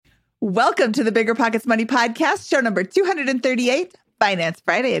Welcome to the Bigger Pockets Money Podcast, show number 238, Finance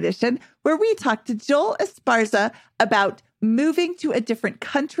Friday edition, where we talk to Joel Esparza about moving to a different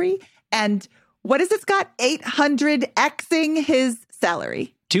country and what is it, Scott? 800xing his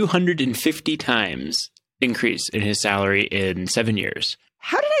salary. 250 times increase in his salary in 7 years.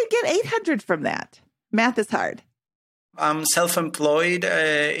 How did I get 800 from that? Math is hard. I'm self-employed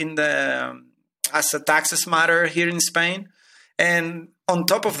as a taxes matter here in Spain. And on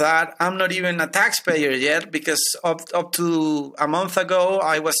top of that, I'm not even a taxpayer yet because up to a month ago,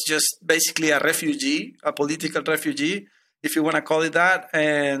 I was just basically a refugee, a political refugee, if you want to call it that.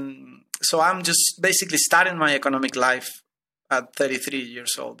 And so I'm just basically starting my economic life at 33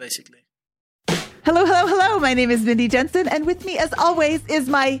 years old, basically. Hello, hello, hello. My name is Mindy Jensen, and with me, as always, is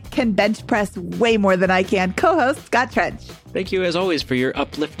my can bench press way more than I can co-host, Scott Trench. Thank you, as always, for your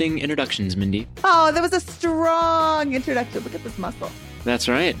uplifting introductions, Mindy. Oh, that was a strong introduction. Look at this muscle. That's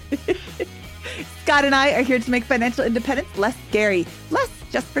right. Scott and I are here to make financial independence less scary, less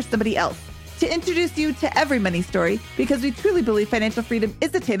just for somebody else. To introduce you to every money story, because we truly believe financial freedom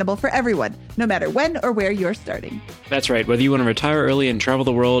is attainable for everyone, no matter when or where you're starting. That's right. Whether you want to retire early and travel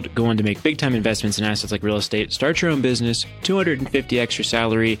the world, go on to make big-time investments in assets like real estate, start your own business, 250 extra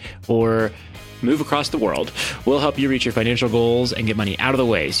salary, or move across the world, we'll help you reach your financial goals and get money out of the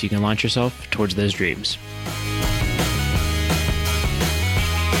way so you can launch yourself towards those dreams.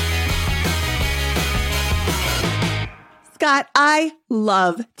 Scott, I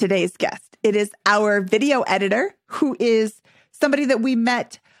love today's guest. It is our video editor, who is somebody that we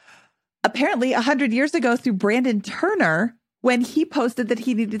met apparently 100 years ago through Brandon Turner when he posted that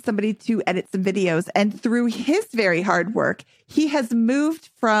he needed somebody to edit some videos. And through his very hard work, he has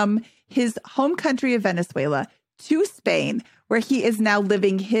moved from his home country of Venezuela to Spain, where he is now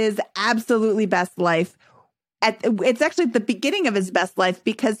living his absolutely best life. It's actually the beginning of his best life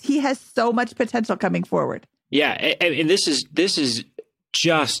because he has so much potential coming forward. Yeah, and this is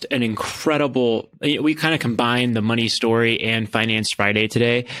just an incredible. We kind of combined the money story and Finance Friday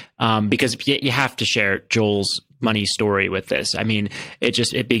today because you have to share Joel's money story with this. I mean,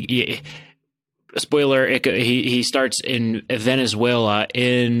 spoiler, he starts in Venezuela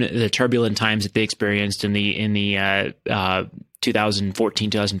in the turbulent times that they experienced in the 2014,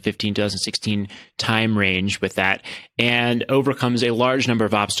 2015, 2016 time range with that, and overcomes a large number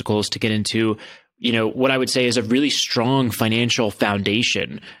of obstacles to get into what I would say is a really strong financial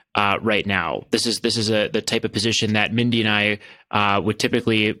foundation right now. This is the type of position that Mindy and I would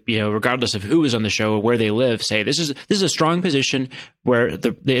typically, regardless of who is on the show or where they live, say this is a strong position where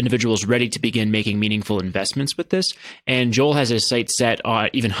the individual is ready to begin making meaningful investments with this. And Joel has his sights set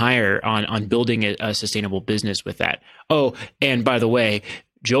even higher on building a sustainable business with that. Oh, and by the way,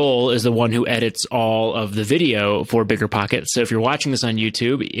 Joel is the one who edits all of the video for Bigger Pockets. So if you're watching this on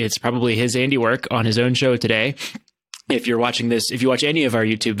YouTube, it's probably his handiwork on his own show today. If you watch any of our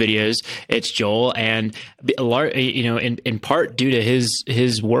YouTube videos, it's Joel, and in part due to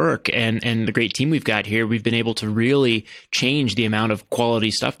his work and the great team we've got here, we've been able to really change the amount of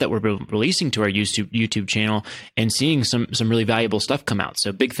quality stuff that we're releasing to our YouTube channel and seeing some really valuable stuff come out.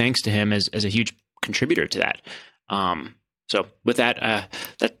 So big thanks to him as a huge contributor to that. So with that,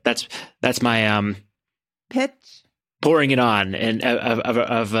 that's my pitch. Pouring it on and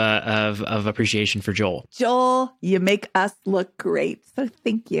of appreciation for Joel. Joel, you make us look great. So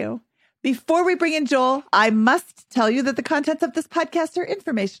thank you. Before we bring in Joel, I must tell you that the contents of this podcast are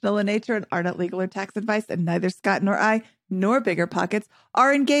informational in nature and are not legal or tax advice, and neither Scott nor I nor Bigger Pockets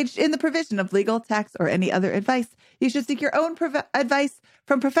are engaged in the provision of legal, tax, or any other advice. You should seek your own advice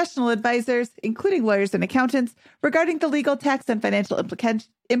from professional advisors, including lawyers and accountants, regarding the legal, tax, and financial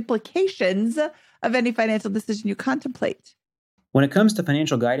implications of any financial decision you contemplate. When it comes to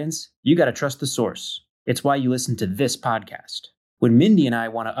financial guidance, you got to trust the source. It's why you listen to this podcast. When Mindy and I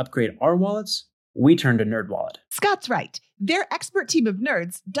want to upgrade our wallets, we turn to NerdWallet. Scott's right. Their expert team of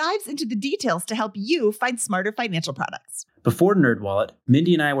nerds dives into the details to help you find smarter financial products. Before NerdWallet,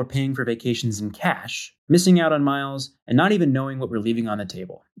 Mindy and I were paying for vacations in cash, missing out on miles, and not even knowing what we're leaving on the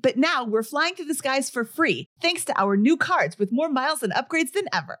table. But now we're flying to the skies for free, thanks to our new cards with more miles and upgrades than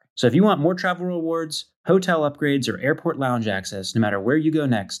ever. So if you want more travel rewards, hotel upgrades, or airport lounge access, no matter where you go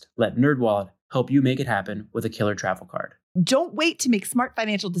next, let NerdWallet help you make it happen with a killer travel card. Don't wait to make smart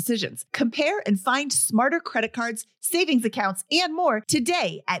financial decisions. Compare and find smarter credit cards, savings accounts, and more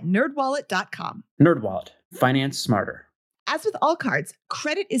today at nerdwallet.com. NerdWallet. Finance smarter. As with all cards,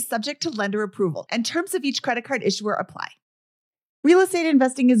 credit is subject to lender approval, and terms of each credit card issuer apply. Real estate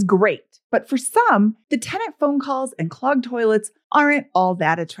investing is great, but for some, the tenant phone calls and clogged toilets aren't all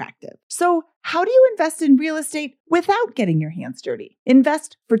that attractive. So How do you invest in real estate without getting your hands dirty?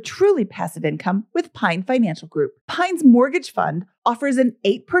 Invest for truly passive income with Pine Financial Group. Pine's mortgage fund offers an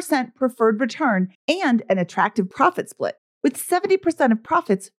 8% preferred return and an attractive profit split, with 70% of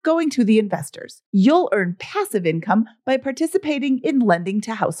profits going to the investors. You'll earn passive income by participating in lending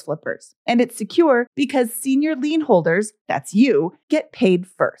to house flippers. And it's secure because senior lien holders, that's you, get paid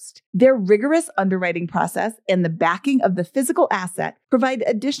first. Their rigorous underwriting process and the backing of the physical asset provide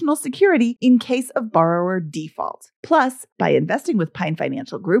additional security in case of borrower default. Plus, by investing with Pine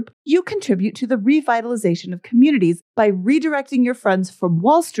Financial Group, you contribute to the revitalization of communities by redirecting your funds from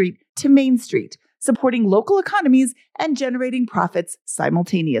Wall Street to Main Street, supporting local economies and generating profits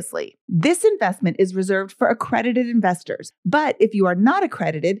simultaneously. This investment is reserved for accredited investors, but if you are not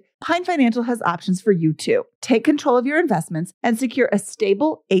accredited, Pine Financial has options for you too. Take control of your investments and secure a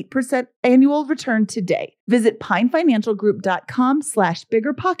stable 8% annual return today. Visit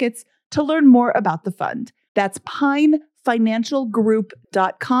pinefinancialgroup.com/biggerpockets to learn more about the fund. That's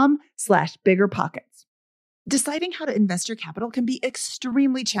pinefinancialgroup.com/biggerpockets. Deciding how to invest your capital can be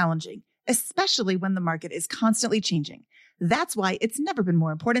extremely challenging, especially when the market is constantly changing. That's why it's never been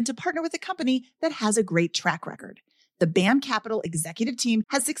more important to partner with a company that has a great track record. The BAM Capital executive team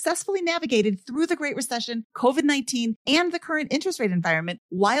has successfully navigated through the Great Recession, COVID-19, and the current interest rate environment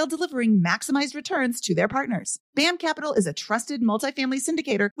while delivering maximized returns to their partners. BAM Capital is a trusted multifamily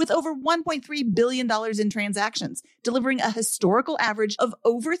syndicator with over $1.3 billion in transactions, delivering a historical average of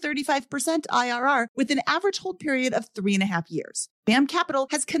over 35% IRR with an average hold period of 3.5 years. BAM Capital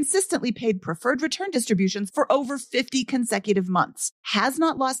has consistently paid preferred return distributions for over 50 consecutive months, has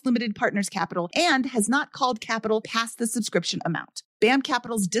not lost limited partners capital, and has not called capital past the subscription amount. BAM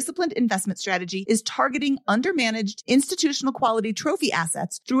Capital's disciplined investment strategy is targeting undermanaged institutional quality trophy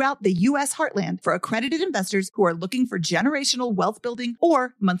assets throughout the U.S. heartland for accredited investors who are looking for generational wealth building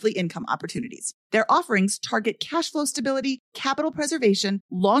or monthly income opportunities. Their offerings target cash flow stability, capital preservation,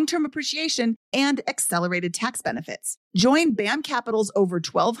 long-term appreciation, and accelerated tax benefits. Join BAM Capital's over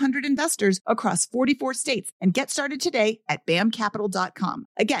 1,200 investors across 44 states and get started today at bamcapital.com.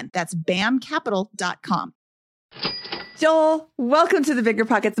 Again, that's bamcapital.com. Joel, welcome to the Bigger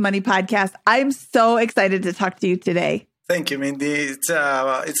Pockets Money Podcast. I'm so excited to talk to you today. Thank you, Mindy. It's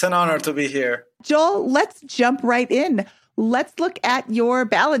an honor to be here. Joel, let's jump right in. Let's look at your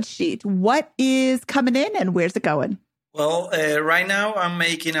balance sheet. What is coming in and where's it going? Well, right now I'm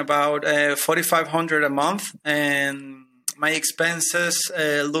making about $4,500 a month, and my expenses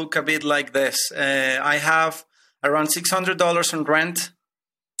look a bit like this. I have around $600 on rent.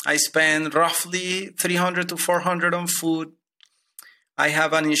 I spend roughly $300 to $400 on food. I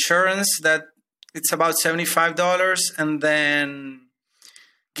have an insurance that it's about $75, and then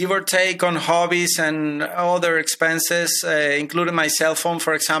give or take on hobbies and other expenses, including my cell phone,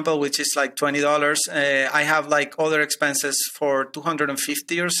 for example, which is like $20. I have like other expenses for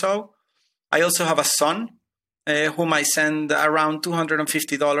 $250 or so. I also have a son whom I send around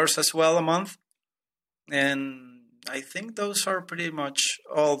 $250 as well a month. And I think those are pretty much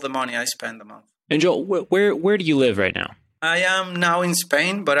all the money I spend a month. And Joel, where do you live right now? I am now in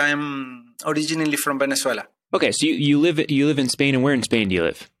Spain, but I'm originally from Venezuela. Okay, so you live in Spain, and where in Spain do you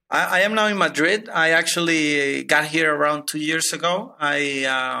live? I am now in Madrid. I actually got here around 2 years ago.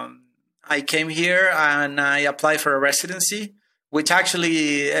 I came here and I applied for a residency, which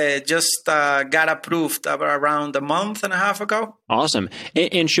actually just got approved around a month and a half ago. Awesome.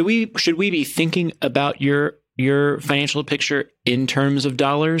 And should we be thinking about your financial picture in terms of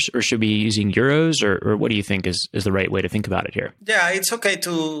dollars, or should we be using euros, or what do you think is the right way to think about it here? Yeah, it's okay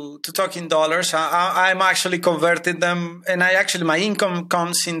to talk in dollars. I'm actually converting them, and my income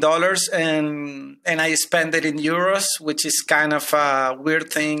comes in dollars, and I spend it in euros, which is kind of a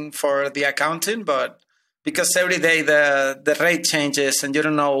weird thing for the accounting, but because every day the rate changes and you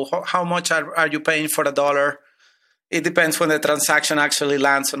don't know how much are you paying for a dollar. It depends when the transaction actually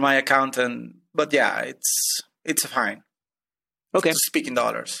lands on my account, but yeah, it's fine. Okay. To speak in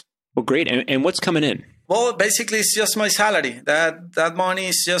dollars. Well, great. And what's coming in? Well, basically, it's just my salary. That money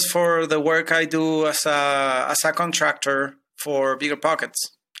is just for the work I do as a contractor for Bigger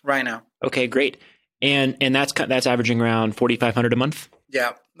Pockets right now. Okay, great. And that's averaging around $4,500 a month?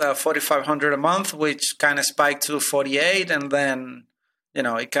 Yeah, $4,500 a month, which kind of spiked to $48, and then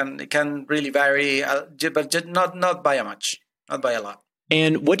it can really vary, but not by much, not by a lot.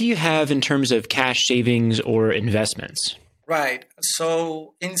 And what do you have in terms of cash savings or investments? Right.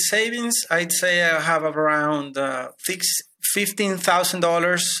 So in savings, I'd say I have around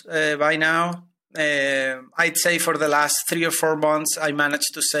 $15,000 by now. I'd say for the last 3 or 4 months, I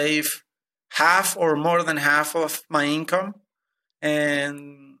managed to save half or more than half of my income.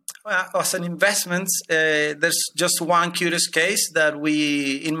 And as an investment, there's just one curious case that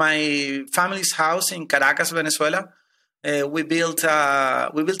in my family's house in Caracas, Venezuela, we built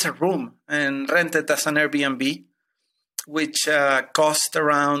a room and rented as an Airbnb, which cost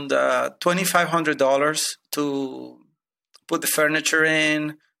around $2,500 to put the furniture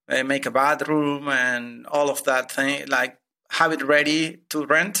in, make a bathroom, and all of that thing, like have it ready to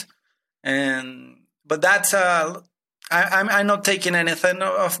rent. But that's I'm not taking anything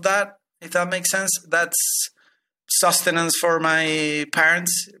of that, if that makes sense. That's sustenance for my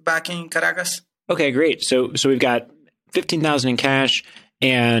parents back in Caracas. Okay, great. So we've got $15,000 in cash,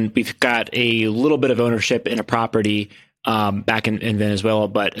 and we've got a little bit of ownership in a property back in Venezuela.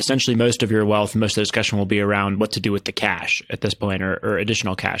 But essentially, most of your wealth, most of the discussion will be around what to do with the cash at this point, or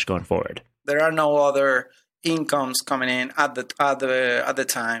additional cash going forward. There are no other incomes coming in at the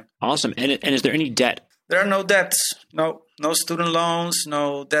time. Awesome. And is there any debt? There are no debts. No student loans,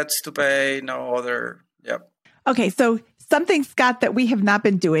 no debts to pay, no other. Yep. Okay, so something, Scott, that we have not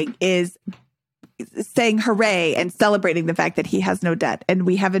been doing is saying hooray and celebrating the fact that he has no debt. And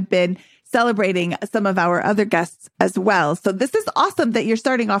we haven't been celebrating some of our other guests as well. So this is awesome that you're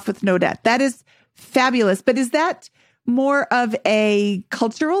starting off with no debt. That is fabulous. But is that more of a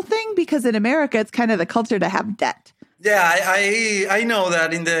cultural thing? Because in America, it's kind of the culture to have debt. Yeah, I know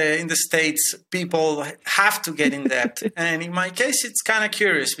that in the States, people have to get in debt. And in my case, it's kind of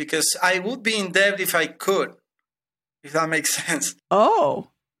curious because I would be in debt if I could, if that makes sense. Oh.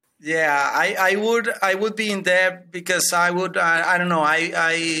 Yeah, I would be in debt because I would, I don't know,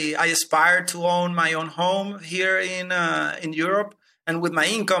 I aspire to own my own home here in Europe. And with my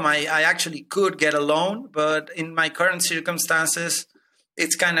income, I actually could get a loan. But in my current circumstances,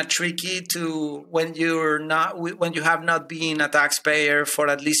 it's kind of tricky to when you have not been a taxpayer for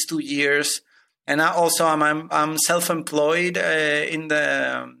at least 2 years, and I'm self-employed as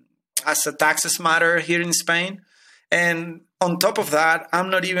a taxes matter here in Spain, and on top of that, I'm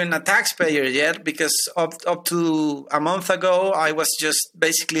not even a taxpayer yet because up to a month ago I was just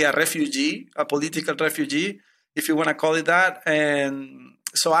basically a refugee, a political refugee, if you want to call it that, and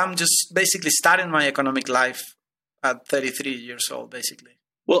so I'm just basically starting my economic life at 33 years old, basically.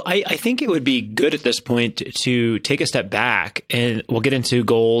 Well, I think it would be good at this point to take a step back, and we'll get into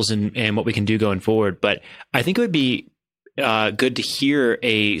goals and what we can do going forward. But I think it would be good to hear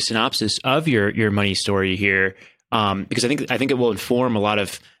a synopsis of your money story here, because I think it will inform a lot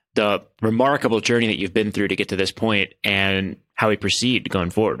of the remarkable journey that you've been through to get to this point and how we proceed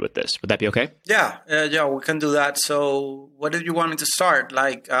going forward with this. Would that be okay? Yeah, we can do that. So what did you want me to start?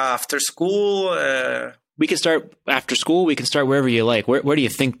 Like after school? We can start after school. We can start wherever you like. Where do you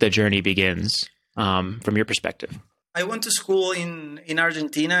think the journey begins from your perspective? I went to school in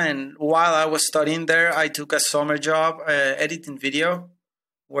Argentina, and while I was studying there, I took a summer job editing video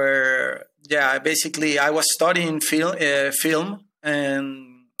where, basically I was studying film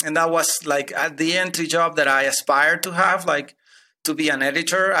and that was like the entry job that I aspired to have, like to be an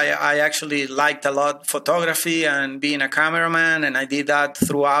editor. I actually liked a lot photography and being a cameraman, and I did that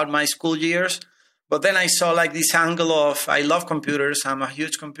throughout my school years. But then I saw like this angle of, I love computers. I'm a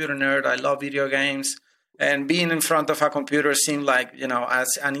huge computer nerd. I love video games. And being in front of a computer seemed like,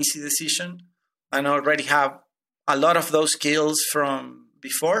 as an easy decision. And I already have a lot of those skills from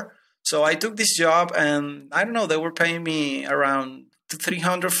before. So I took this job, and I don't know, they were paying me around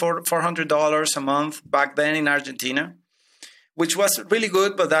 $300, $400 a month back then in Argentina, which was really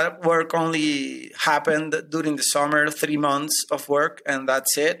good. But that work only happened during the summer, 3 months of work, and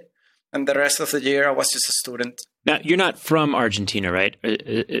that's it. And the rest of the year, I was just a student. Now, you're not from Argentina, right?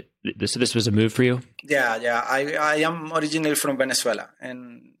 So this was a move for you? Yeah. I am originally from Venezuela.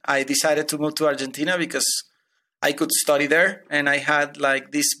 And I decided to move to Argentina because I could study there. And I had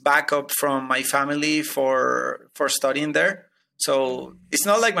like this backup from my family for studying there. So it's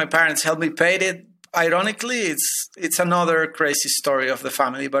not like my parents helped me pay it. Ironically, it's another crazy story of the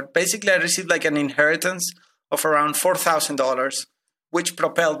family. But basically, I received like an inheritance of around $4,000. Which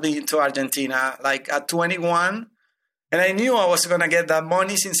propelled me to Argentina, like at 21. And I knew I was going to get that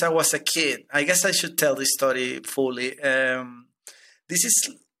money since I was a kid. I guess I should tell this story fully. This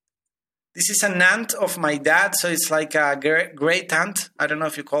is an aunt of my dad, so it's like a great aunt. I don't know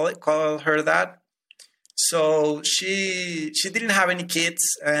if you call her that. So she didn't have any kids,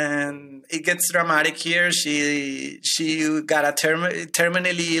 and it gets dramatic here. She got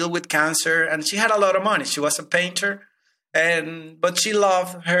terminally ill with cancer, and she had a lot of money. She was a painter. But she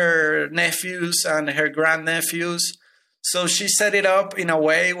loved her nephews and her grandnephews. So she set it up in a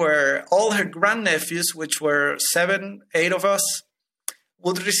way where all her grandnephews, which were 7, 8 of us,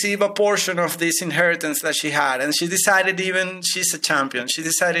 would receive a portion of this inheritance that she had. And she decided she's a champion. She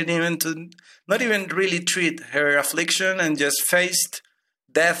decided even to not even really treat her affliction and just faced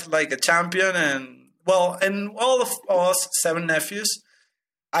death like a champion. And all of us 7 nephews,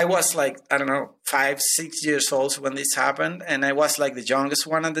 I was like, I don't know, 5, 6 years old when this happened. And I was like the youngest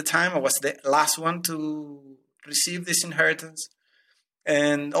one at the time. I was the last one to receive this inheritance.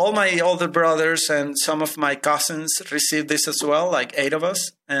 And all my older brothers and some of my cousins received this as well, like 8 of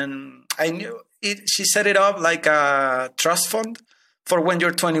us. And I knew it. She set it up like a trust fund for when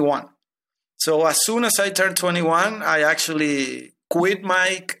you're 21. So as soon as I turned 21, I actually quit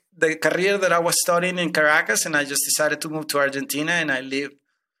the career that I was studying in Caracas, and I just decided to move to Argentina, and I lived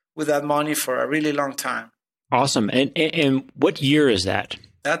with that money for a really long time. Awesome. And what year is that?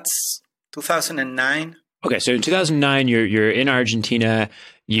 That's 2009. Okay, so in 2009, you're in Argentina.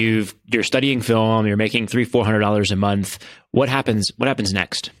 You're studying film. You're making $300-400 a month. What happens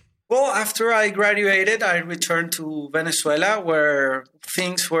next? Well, after I graduated, I returned to Venezuela, where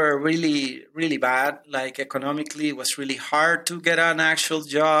things were really, really bad. Like economically, it was really hard to get an actual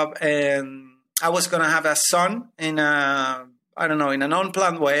job, and I was going to have a son in an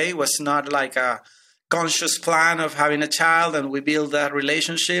unplanned way. It was not like a conscious plan of having a child, and we build that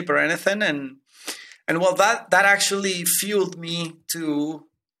relationship or anything. And well, that actually fueled me to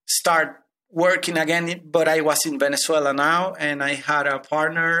start working again, but I was in Venezuela now, and I had a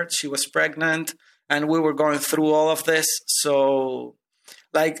partner. She was pregnant, and we were going through all of this. So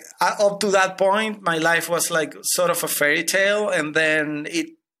like up to that point, my life was like sort of a fairy tale, and then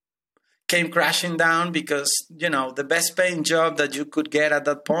it came crashing down because, the best paying job that you could get at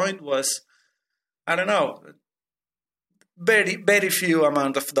that point was, I don't know, very, very few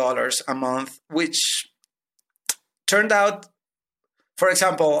amount of dollars a month, which turned out, for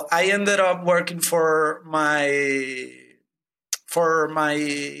example, I ended up working for the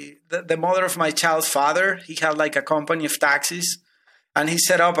mother of my child's father. He had like a company of taxis, and he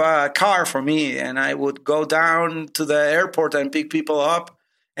set up a car for me, and I would go down to the airport and pick people up.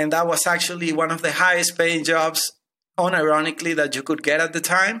 And that was actually one of the highest paying jobs, unironically, that you could get at the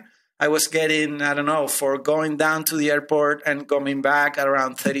time. I was getting, I don't know, for going down to the airport and coming back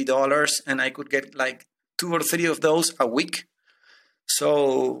around $30, and I could get like 2 or 3 of those a week.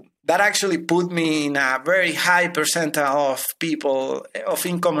 So that actually put me in a very high percentile of people, of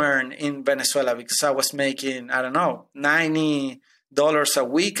income earned in Venezuela, because I was making, I don't know, $90 a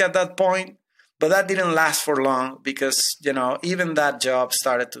week at that point. But that didn't last for long because, even that job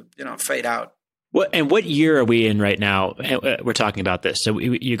started to, fade out. What year are we in right now? We're talking about this. So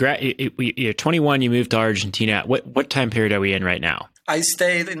you're 21, you moved to Argentina. What time period are we in right now? I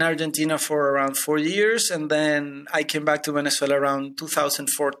stayed in Argentina for around 4 years, and then I came back to Venezuela around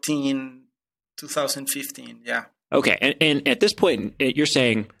 2014, 2015. Yeah. Okay. And at this point, you're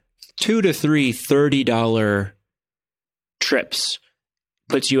saying 2 to 3 $30 trips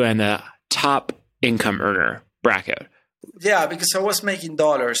puts you in the top income earner bracket. Yeah, because I was making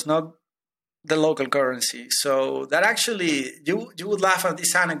dollars, not the local currency. So that actually, you would laugh at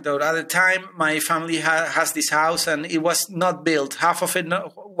this anecdote. At the time, my family has this house, and it was not built. Half of it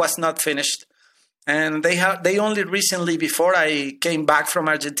was not finished. And they only recently, before I came back from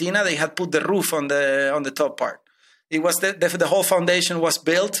Argentina, they had put the roof on the top part. It was the whole foundation was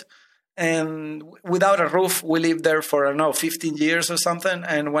built, and without a roof, we lived there for, I don't know, 15 years or something.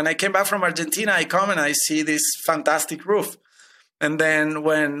 And when I came back from Argentina, I come and I see this fantastic roof. And then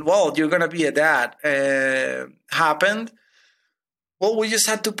when, you're going to be a dad, happened, we just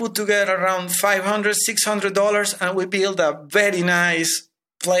had to put together around $500, $600, and we built a very nice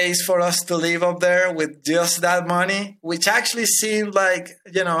place for us to live up there with just that money, which actually seemed like,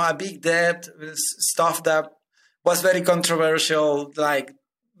 a big debt, stuff that was very controversial, like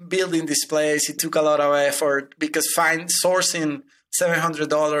building this place. It took a lot of effort because sourcing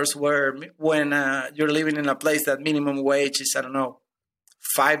 $700 when you're living in a place that minimum wage is, I don't know,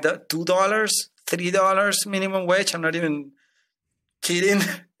 $2, $3 minimum wage. I'm not even kidding.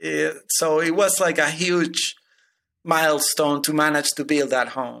 So it was like a huge milestone to manage to build that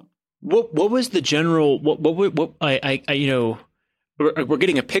home. What was the general? We're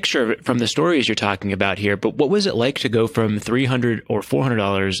getting a picture of it from the stories you're talking about here. But what was it like to go from $300 or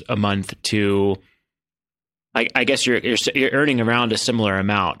 $400 a month to, I guess you're earning around a similar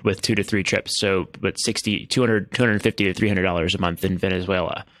amount with 2 to 3 trips. So, but $250 to $300 a month in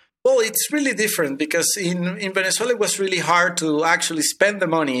Venezuela. Well, it's really different because in Venezuela, it was really hard to actually spend the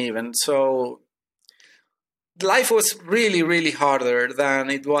money even. So life was really, really harder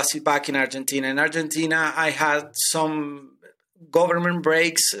than it was back in Argentina. In Argentina, I had some government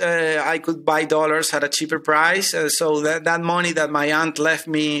breaks, I could buy dollars at a cheaper price. So that money that my aunt left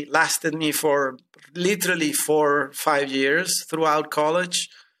me lasted me for literally 4 or 5 years throughout college.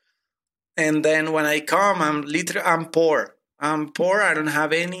 And then when I come, I'm poor. I'm poor. I don't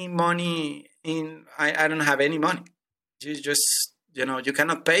have any money I don't have any money. You just, you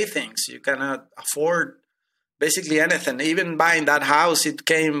cannot pay things. You cannot afford basically anything. Even buying that house, it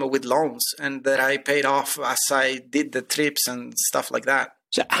came with loans and that I paid off as I did the trips and stuff like that.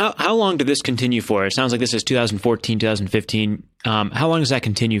 So how long did this continue for? It sounds like this is 2014, 2015. How long does that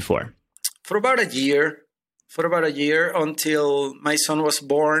continue for? For about a year. For about a year until my son was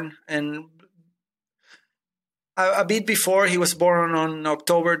born. And a bit before, he was born on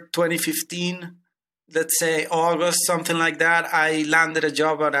October 2015. Let's say August, something like that. I landed a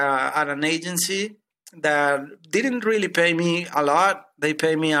job at an agency that didn't really pay me a lot. They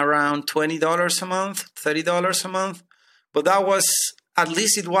pay me around $20 a month, $30 a month. But that was, at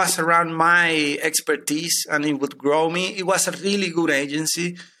least it was around my expertise and it would grow me. It was a really good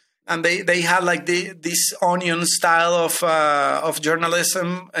agency. And they had like this onion style of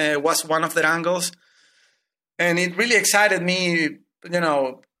journalism was one of their angles. And it really excited me,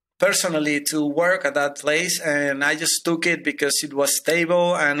 personally to work at that place. And I just took it because it was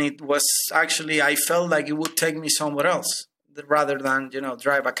stable and it was actually, I felt like it would take me somewhere else rather than,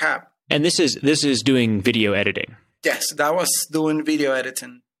 drive a cab. And this is doing video editing. Yes, that was doing video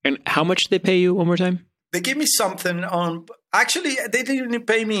editing. And how much did they pay you one more time? They gave me something on, actually, they didn't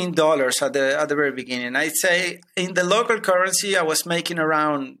pay me in dollars at the very beginning. I'd say in the local currency, I was making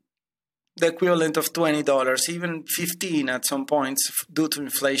around the equivalent of $20, even 15 at some points due to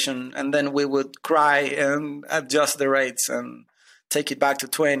inflation. And then we would cry and adjust the rates and take it back to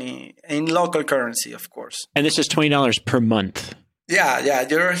 20 in local currency, of course. And this is $20 per month. Yeah,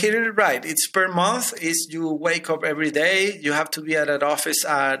 you're hearing it right. It's per month. You wake up every day. You have to be at an office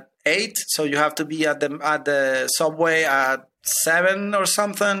at 8, so you have to be at the subway at 7 or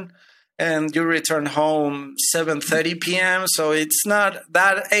something, and you return home 7:30 p.m. So it's not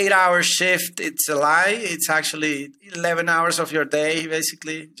that 8-hour shift. It's a lie. It's actually 11 hours of your day,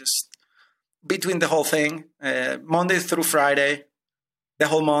 basically, just between the whole thing, Monday through Friday, the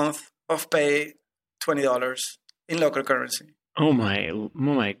whole month of pay, $20 in local currency. Oh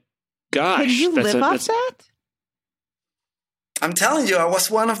my gosh! Can you live off that? I'm telling you, I was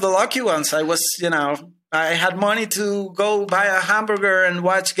one of the lucky ones. I was, I had money to go buy a hamburger and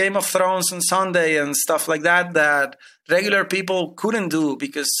watch Game of Thrones on Sunday and stuff like that regular people couldn't do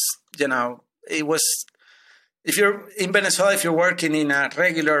because, it was, if you're in Venezuela, if you're working in a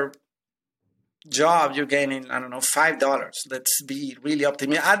regular job, you're gaining, I don't know, $5. Let's be really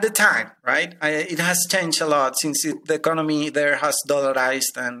optimistic at the time, right? It has changed a lot since the economy there has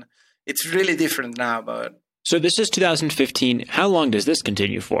dollarized and it's really different now, but. So this is 2015. How long does this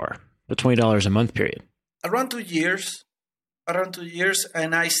continue for? The $20 a month period? Around 2 years.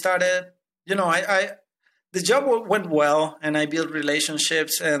 And I started, the job went well and I built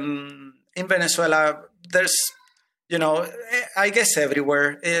relationships. And in Venezuela, there's, I guess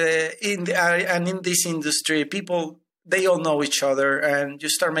everywhere in this industry, people, they all know each other and you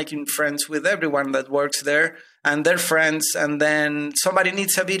start making friends with everyone that works there. And they're friends, and then somebody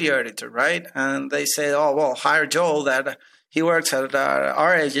needs a video editor, right? And they say, oh, well, hire Joel, that he works at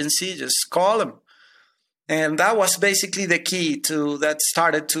our agency, just call him. And that was basically the key that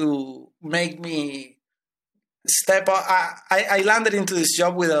started to make me step up. I landed into this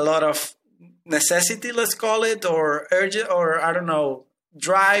job with a lot of necessity, let's call it, or urgent, or I don't know,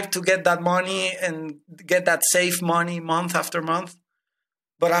 drive to get that money and get that safe money month after month.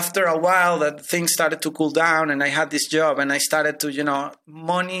 But after a while, that things started to cool down and I had this job and I started to,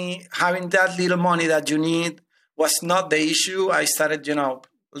 money, having that little money that you need was not the issue. I started,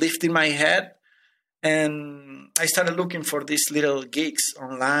 lifting my head and I started looking for these little gigs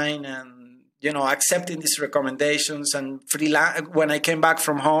online and, accepting these recommendations and freelance. When I came back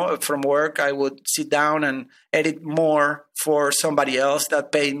from work, I would sit down and edit more for somebody else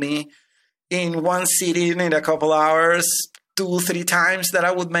that paid me in one sitting in a couple hours. 2-3 times that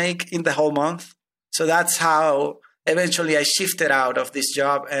I would make in the whole month. So that's how eventually I shifted out of this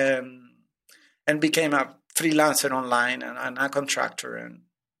job and became a freelancer online and a contractor. And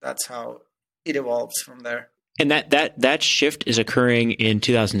that's how it evolves from there. And that shift is occurring in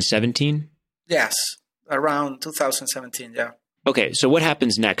 2017? Yes, around 2017, yeah. Okay, so what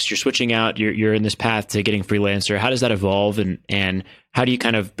happens next? You're switching out, you're in this path to getting freelancer. How does that evolve and how do you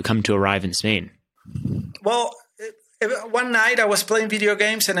kind of come to arrive in Spain? Well, one night I was playing video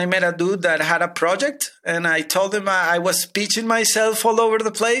games and I met a dude that had a project and I told him I was pitching myself all over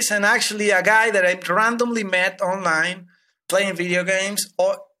the place. And actually a guy that I randomly met online playing video games,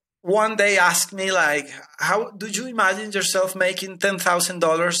 or one day asked me like, how do you imagine yourself making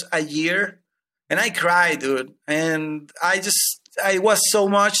 $10,000 a year? And I cried, dude. And I was so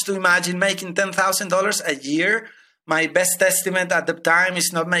much to imagine making $10,000 a year. My best estimate at the time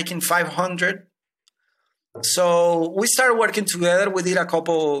is not making 500. So we started working together. We did a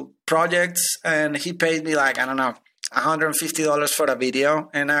couple projects and he paid me like, I don't know, $150 for a video.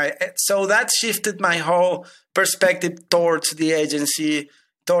 And so that shifted my whole perspective towards the agency,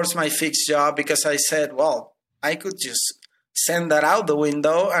 towards my fixed job, because I said, well, I could just send that out the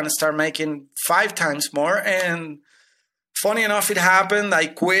window and start making 5 times more. And funny enough, it happened. I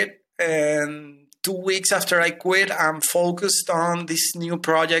quit, and 2 weeks after I quit, I'm focused on these new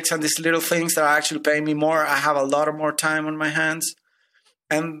projects and these little things that are actually paying me more. I have a lot of more time on my hands.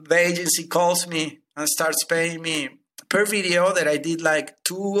 And the agency calls me and starts paying me per video that I did like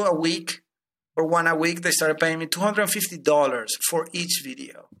 2 a week or 1 a week. They started paying me $250 for each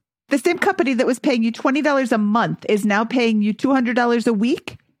video. The same company that was paying you $20 a month is now paying you $200 a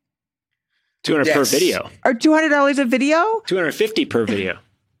week? $200 per video. Or $200 a video? $250 per video.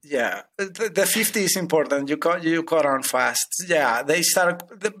 Yeah, the 50 is important. You caught on fast. Yeah, they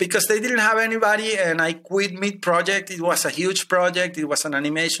started because they didn't have anybody, and I quit mid-project. It was a huge project. It was an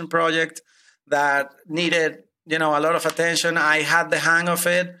animation project that needed, a lot of attention. I had the hang of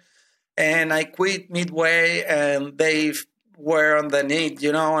it, and I quit midway, and they were on the need,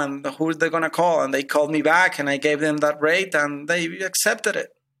 and who they're going to call. And they called me back, and I gave them that rate, and they accepted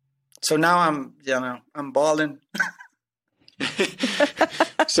it. So now I'm balling.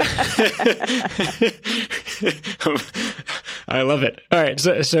 So, I love it. All right,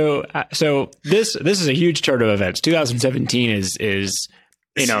 so this is a huge turn of events. 2017 is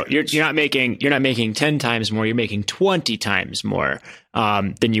you're not making 10 times more. You're making 20 times more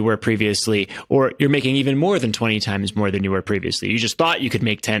than you were previously, or you're making even more than 20 times more than you were previously. You just thought you could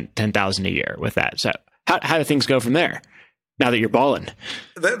make 10,000 a year with that. So how do things go from there? Now that you're balling,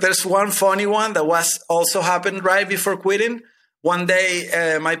 there's one funny one that was also happened right before quitting. One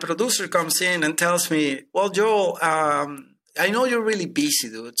day, my producer comes in and tells me, well, Joel, I know you're really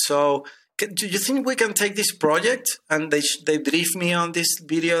busy, dude. So do you think we can take this project? And they brief me on this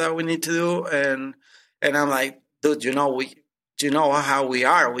video that we need to do. And I'm like, dude, you know how we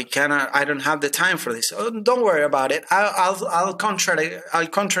are. We cannot, I don't have the time for this. Oh, don't worry about it. I'll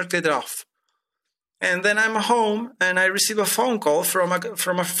contract it off. And then I'm home and I receive a phone call from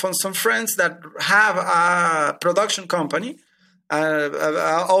some friends that have a production company, an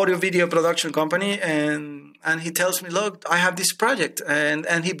audio video production company. And he tells me, look, I have this project.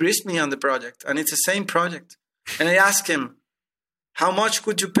 And he briefed me on the project. And it's the same project. And I asked him, how much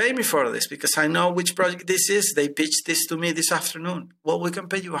could you pay me for this? Because I know which project this is. They pitched this to me this afternoon. Well, we can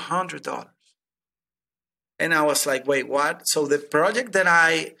pay you $100. And I was like, wait, what? So the project that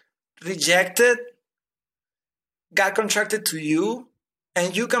I rejected got contracted to you,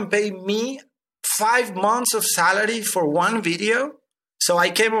 and you can pay me 5 months of salary for one video? So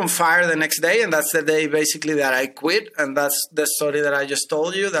I came on fire the next day, and that's the day basically that I quit. And that's the story that I just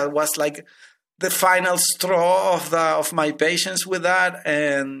told you. That was like the final straw of my patience with that.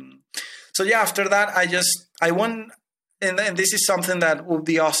 And so yeah, after that, I won. And this is something that would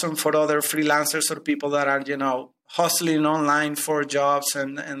be awesome for other freelancers or people that are, hustling online for jobs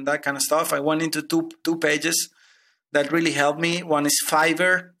and that kind of stuff. I went into two pages that really helped me. One is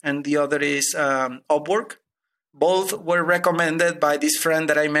Fiverr and the other is Upwork. Both were recommended by this friend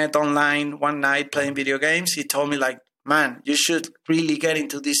that I met online one night playing video games. He told me like, man, you should really get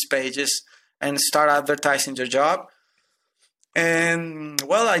into these pages and start advertising your job. And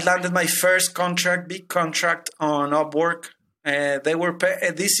well, I landed my first big contract on Upwork.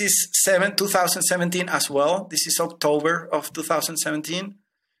 This is 2017 as well. This is October of 2017.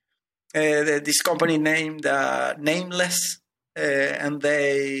 This company named Nameless, and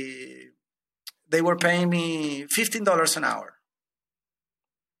they were paying me $15 an hour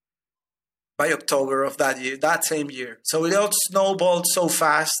by October of that same year. So it all snowballed so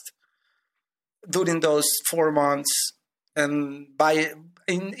fast during those 4 months. And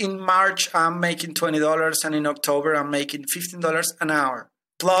in March, I'm making $20, and in October, I'm making $15 an hour,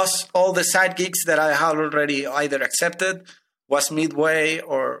 plus all the side gigs that I had already either accepted, was midway,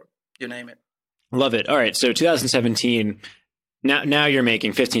 or you name it. Love it. All right. So 2017, now you're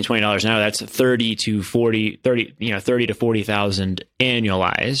making $15, $20 an hour. That's 30 to 40,000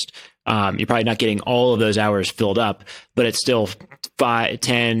 annualized. You're probably not getting all of those hours filled up, but it's still 5,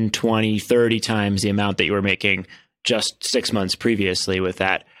 10, 20, 30 times the amount that you were making just 6 months previously with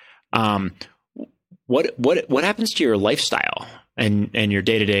that. What happens to your lifestyle and your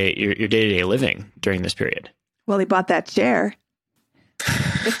day-to-day living during this period? Well, he bought that chair.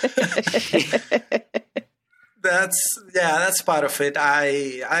 That's part of it.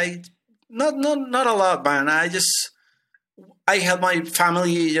 I not a lot, man. I help my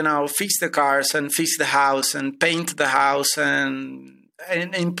family, fix the cars and fix the house and paint the house and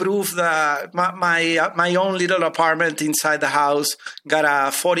improve my own little apartment inside the house. Got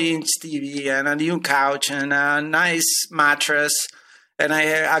a 40-inch TV and a new couch and a nice mattress. And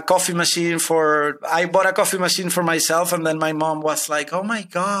I bought a coffee machine for myself. And then my mom was like, "Oh my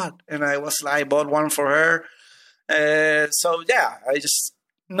God." And I bought one for her. I just,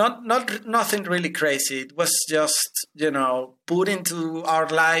 nothing really crazy. It was just, put into our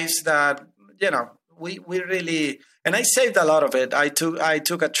lives that, we really, and I saved a lot of it. I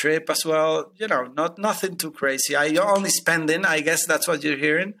took a trip as well, nothing too crazy. I only spending, I guess that's what you're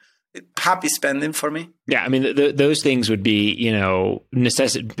hearing. Happy spending for me. Yeah, I mean, those things would be,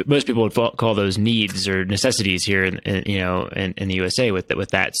 necessity. Most people would call those needs or necessities here, in the USA with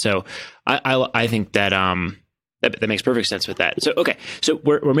that. So I think that that makes perfect sense with that. So okay, so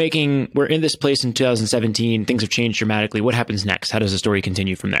we're in this place in 2017. Things have changed dramatically. What happens next? How does the story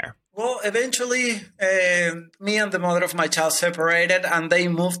continue from there? Well, eventually, me and the mother of my child separated, and they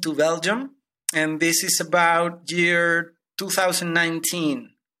moved to Belgium. And this is about year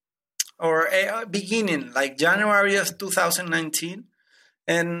 2019. Or beginning, like January of 2019.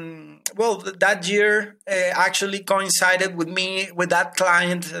 And well, that year actually coincided with that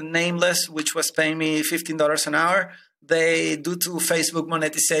client, Nameless, which was paying me $15 an hour. They, due to Facebook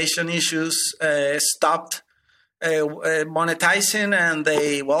monetization issues, stopped monetizing, and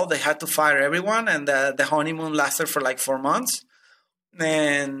they had to fire everyone. And the honeymoon lasted for like 4 months.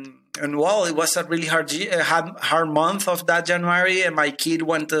 And it was a really hard month of that January. And my kid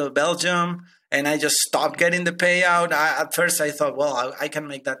went to Belgium, and I just stopped getting the payout. At first, I thought, well, I can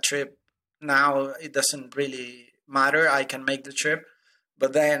make that trip now. It doesn't really matter. I can make the trip.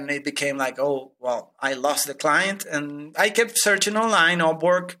 But then it became like, oh, well, I lost the client. And I kept searching online,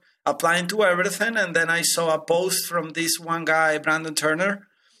 Upwork, applying to everything. And then I saw a post from this one guy, Brandon Turner.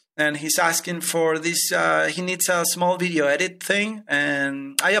 And he's asking for this, he needs a small video edit thing.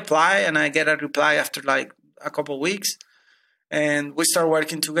 And I apply, and I get a reply after like a couple of weeks. And we start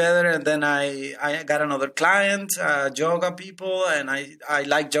working together. And then I got another client, yoga people. And I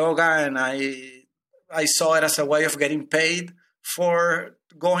like yoga, and I saw it as a way of getting paid for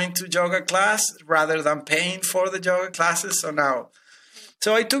going to yoga class rather than paying for the yoga classes.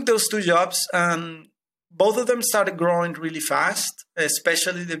 So I took those 2 jobs, and both of them started growing really fast,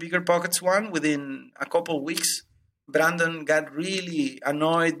 especially the BiggerPockets one. Within a couple of weeks, Brandon got really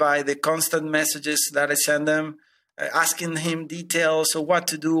annoyed by the constant messages that I sent them, asking him details of what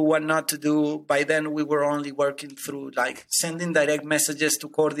to do, what not to do. By then, we were only working through like sending direct messages to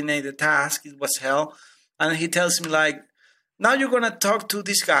coordinate the task. It was hell. And he tells me like, now you're going to talk to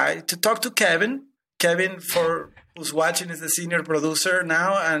this guy, to talk to Kevin. Kevin, for who's watching, is the senior producer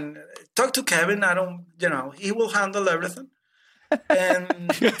now, and talk to Kevin. He will handle everything.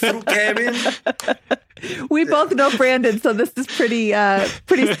 And through Kevin, we both know Brandon, so this is pretty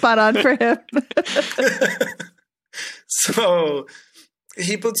spot on for him. So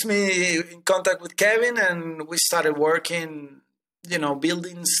he puts me in contact with Kevin, and we started working,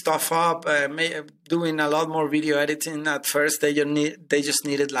 building stuff up, doing a lot more video editing. At first, they just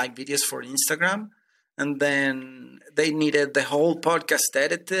needed like videos for Instagram. And then they needed the whole podcast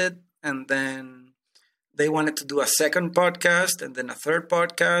edited. And then they wanted to do a second podcast, and then a third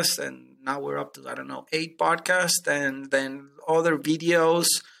podcast. And now we're up to, 8 podcasts. And then other videos,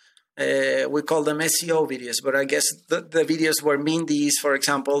 we call them SEO videos. But I guess the videos were Mindy's, for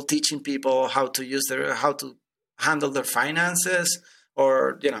example, teaching people how to handle their finances,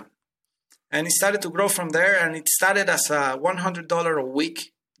 or, And it started to grow from there. And it started as a $100 a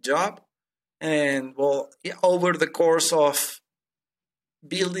week job. And well, over the course of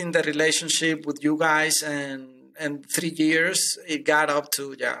building the relationship with you guys and 3 years, it got up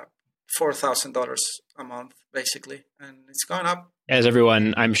to $4,000 a month, basically. And it's gone up. As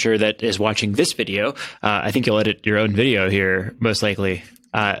everyone, I'm sure, that is watching this video, I think you'll edit your own video here, most likely,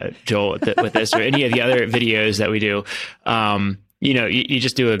 Joel, with this, or any of the other videos that we do. You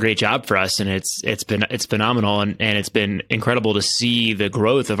just do a great job for us, and it's phenomenal, and it's been incredible to see the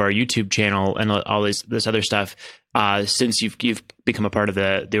growth of our YouTube channel and all this other stuff since you've become a part of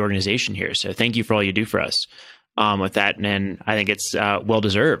the organization here. So thank you for all you do for us with that, and I think it's well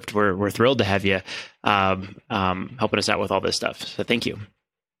deserved. We're thrilled to have you helping us out with all this stuff. So thank you.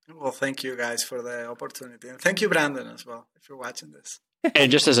 Well, thank you guys for the opportunity, and thank you, Brandon, as well, if you're watching this.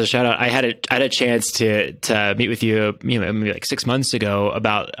 And just as a shout out, I had a chance to meet with you, maybe like 6 months ago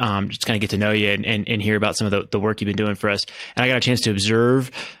about just kind of get to know you and hear about some of the work you've been doing for us. And I got a chance to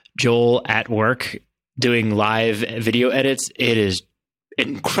observe Joel at work doing live video edits. It is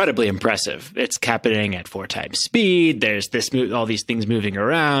incredibly impressive. It's happening at 4 times speed. There's all these things moving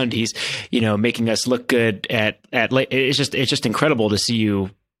around. He's, making us look good at it's just incredible to see you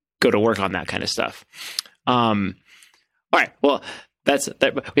go to work on that kind of stuff. All right. Well,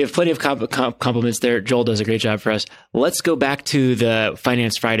 we have plenty of compliments there. Joel does a great job for us. Let's go back to the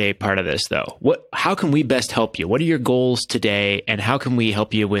Finance Friday part of this, though. How can we best help you? What are your goals today, and how can we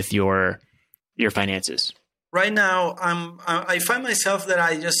help you with your finances? Right now, I find myself that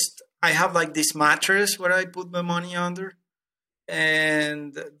I have like this mattress where I put my money under,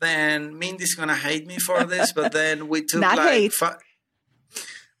 and then Mindy's gonna hate me for this, but then we took Not hate.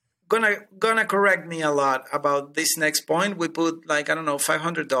 Gonna correct me a lot about this next point. We put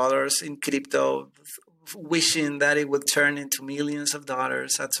 $500 in crypto, wishing that it would turn into millions of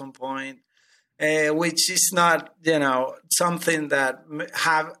dollars at some point, which is not something that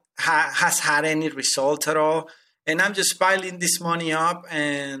has had any result at all. And I'm just piling this money up,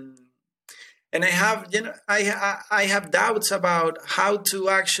 and I have I have doubts about how to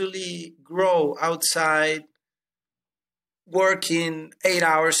actually grow outside working 8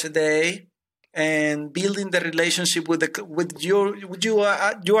 hours a day and building the relationship with you.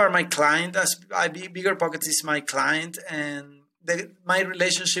 You are my client. BiggerPockets is my client, and my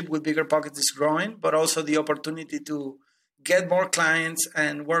relationship with BiggerPockets is growing, but also the opportunity to get more clients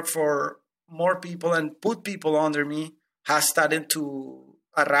and work for more people and put people under me has started to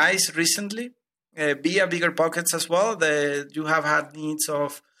arise recently via BiggerPockets as well. You have had needs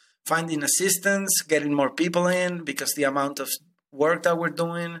of finding assistants, getting more people in, because the amount of work that we're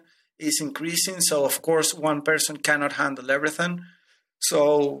doing is increasing. So of course, one person cannot handle everything.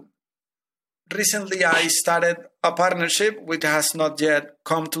 So recently I started a partnership which has not yet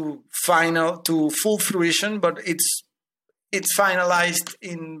come to full fruition, but it's finalized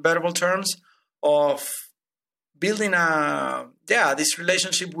in verbal terms of building this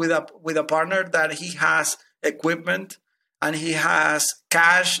relationship with a partner that he has equipment and he has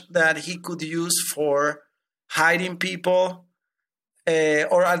cash that he could use for hiring people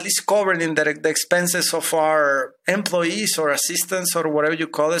or at least covering the expenses of our employees or assistants or whatever you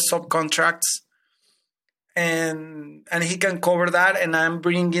call it, subcontracts. And he can cover that. And I'm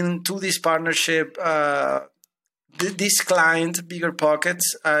bringing to this partnership this client, BiggerPockets,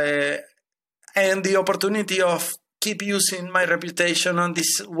 and the opportunity of keep using my reputation on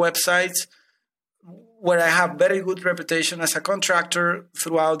these websites where I have very good reputation as a contractor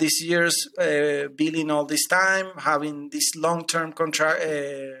throughout these years, billing all this time, having these long-term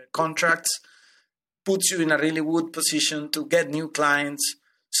contracts puts you in a really good position to get new clients.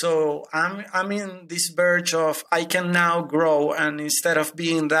 So I'm in this verge of I can now grow, and instead of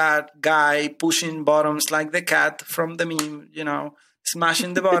being that guy pushing buttons like the cat from the meme,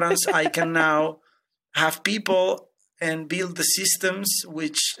 smashing the buttons, I can now have people and build the systems,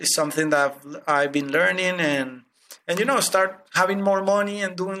 which is something that I've been learning, and start having more money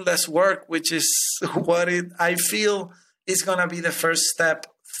and doing less work, which is what I feel is gonna be the first step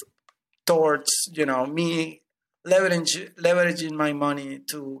towards me leveraging my money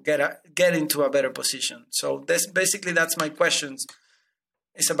to get into a better position. So that's my questions.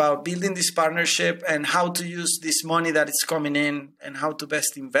 It's about building this partnership and how to use this money that is coming in and how to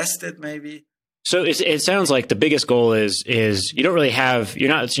best invest it, maybe. So it sounds like the biggest goal is you don't really have, you're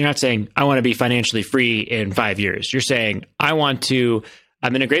not saying I want to be financially free in 5 years. You're saying I'm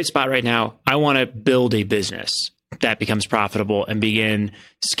in a great spot right now. I want to build a business that becomes profitable and begin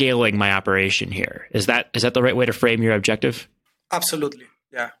scaling my operation here. Is that the right way to frame your objective? Absolutely.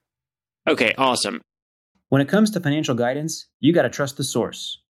 Yeah. Okay, awesome. When it comes to financial guidance, you got to trust the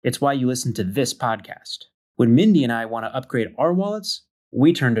source. It's why you listen to this podcast. When Mindy and I want to upgrade our wallets,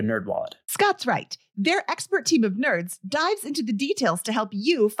 we turn to NerdWallet. Scott's right. Their expert team of nerds dives into the details to help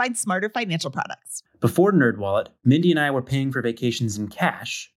you find smarter financial products. Before NerdWallet, Mindy and I were paying for vacations in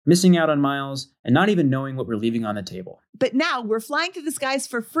cash, missing out on miles, and not even knowing what we're leaving on the table. But now we're flying to the skies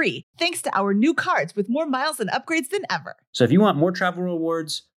for free, thanks to our new cards with more miles and upgrades than ever. So if you want more travel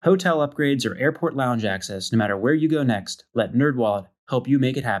rewards, hotel upgrades, or airport lounge access, no matter where you go next, let NerdWallet help you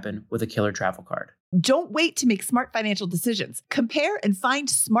make it happen with a killer travel card. Don't wait to make smart financial decisions. Compare and find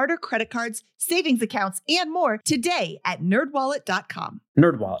smarter credit cards, savings accounts, and more today at nerdwallet.com.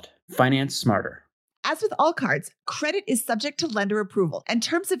 NerdWallet. Finance smarter. As with all cards, credit is subject to lender approval, and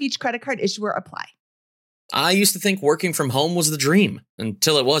terms of each credit card issuer apply. I used to think working from home was the dream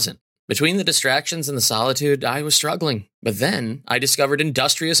until it wasn't. Between the distractions and the solitude, I was struggling. But then I discovered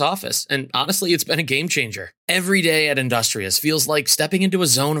Industrious Office, and honestly, it's been a game changer. Every day at Industrious feels like stepping into a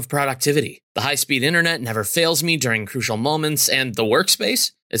zone of productivity. The high-speed internet never fails me during crucial moments, and the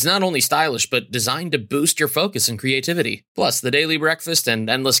workspace? It's not only stylish, but designed to boost your focus and creativity. Plus, the daily breakfast and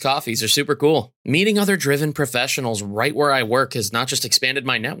endless coffees are super cool. Meeting other driven professionals right where I work has not just expanded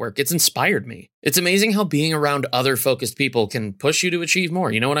my network, it's inspired me. It's amazing how being around other focused people can push you to achieve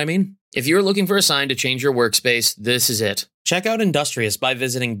more, you know what I mean? If you're looking for a sign to change your workspace, this is it. Check out Industrious by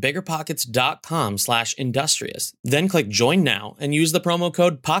visiting biggerpockets.com/industrious. Then click Join Now and use the promo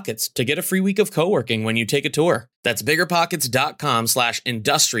code POCKETS to get a free week of co-working when you take a tour. That's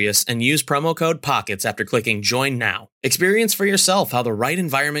biggerpockets.com/industrious and use promo code POCKETS after clicking Join Now. Experience for yourself how the right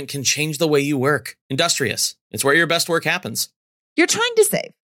environment can change the way you work. Industrious. It's where your best work happens. You're trying to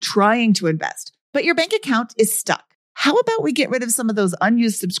save, trying to invest, but your bank account is stuck. How about we get rid of some of those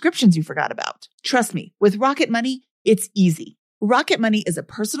unused subscriptions you forgot about? Trust me, with Rocket Money, it's easy. Rocket Money is a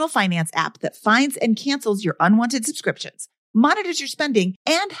personal finance app that finds and cancels your unwanted subscriptions, monitors your spending,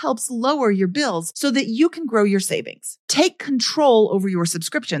 and helps lower your bills so that you can grow your savings. Take control over your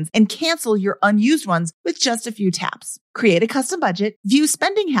subscriptions and cancel your unused ones with just a few taps. Create a custom budget, view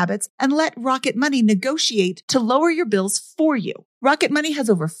spending habits, and let Rocket Money negotiate to lower your bills for you. Rocket Money has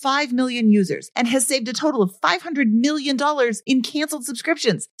over 5 million users and has saved a total of $500 million in canceled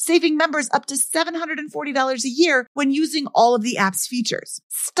subscriptions, saving members up to $740 a year when using all of the app's features.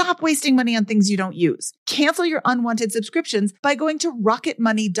 Stop wasting money on things you don't use. Cancel your unwanted subscriptions by going to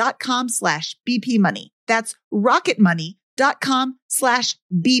rocketmoney.com/BPmoney. That's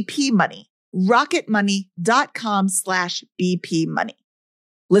rocketmoney.com/BPmoney. rocketmoney.com/BPmoney.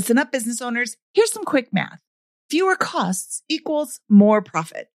 Listen up, business owners. Here's some quick math. Fewer costs equals more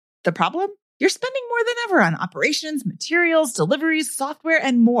profit. The problem? You're spending more than ever on operations, materials, deliveries, software,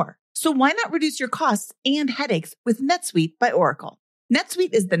 and more. So why not reduce your costs and headaches with NetSuite by Oracle?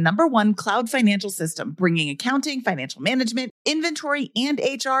 NetSuite is the #1 cloud financial system, bringing accounting, financial management, inventory, and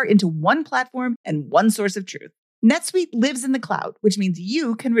HR into one platform and one source of truth. NetSuite lives in the cloud, which means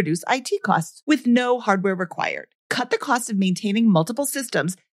you can reduce IT costs with no hardware required. Cut the cost of maintaining multiple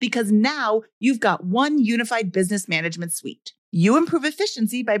systems because now you've got one unified business management suite. You improve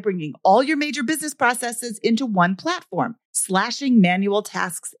efficiency by bringing all your major business processes into one platform, slashing manual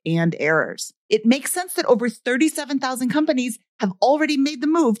tasks and errors. It makes sense that over 37,000 companies have already made the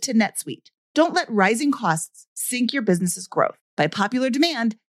move to NetSuite. Don't let rising costs sink your business's growth. By popular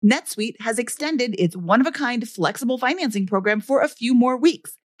demand, NetSuite has extended its one-of-a-kind flexible financing program for a few more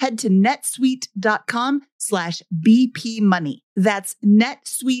weeks. Head to netsuite.com/BPmoney. That's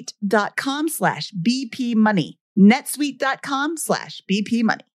netsuite.com/BPmoney.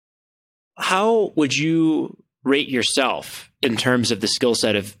 netsuite.com/BPmoney. How would you rate yourself in terms of the skill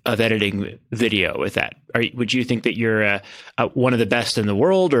set of editing video with that? Would you think that you're one of the best in the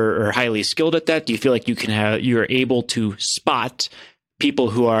world or highly skilled at that? Do you feel like you're able to spot people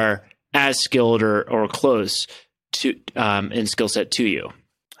who are as skilled or close to in skill set to you?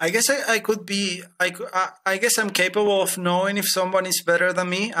 I guess I guess I'm capable of knowing if someone is better than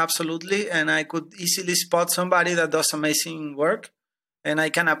me, absolutely. And I could easily spot somebody that does amazing work. And I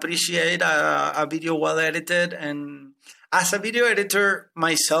can appreciate a video well edited. And as a video editor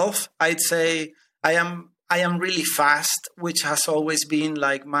myself, I'd say I am really fast, which has always been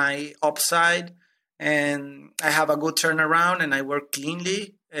like my upside. And I have a good turnaround and I work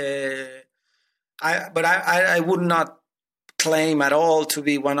cleanly. I would not claim at all to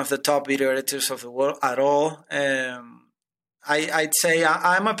be one of the top video editors of the world at all. I'd say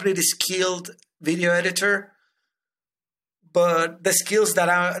I'm a pretty skilled video editor, but the skills that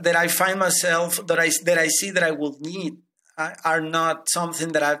I find myself that I see that I will need are not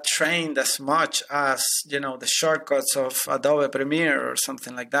something that I've trained as much as the shortcuts of Adobe Premiere or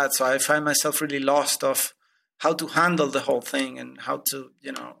something like that. So I find myself really lost of how to handle the whole thing and how to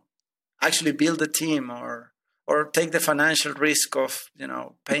actually build a team or take the financial risk of,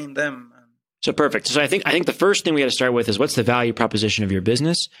 paying them. So perfect. So I think the first thing we got to start with is what's the value proposition of your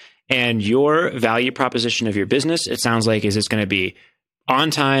business? And your value proposition of your business, it sounds like, is it's going to be on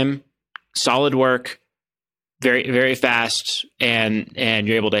time, solid work, very, very fast, and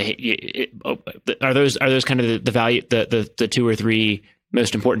you're able to. Are those kind of the value, the two or three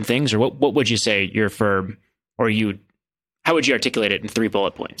most important things, or what would you say your firm, or how would you articulate it in 3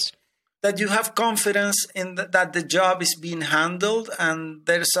 bullet points? That you have confidence in that the job is being handled and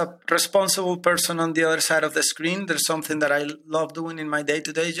there's a responsible person on the other side of the screen. There's something that I love doing in my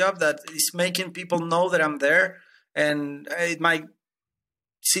day-to-day job that is making people know that I'm there. And it might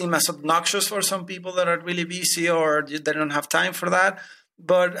seem as obnoxious for some people that are really busy or they don't have time for that.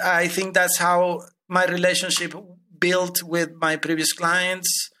 But I think that's how my relationship built with my previous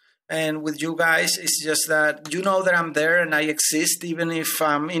clients and with you guys. It's just that you know that I'm there and I exist, even if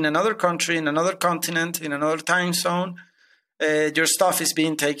I'm in another country, in another continent, in another time zone. Your stuff is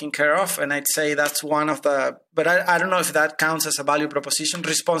being taken care of. And I'd say that's one of the, but I don't know if that counts as a value proposition,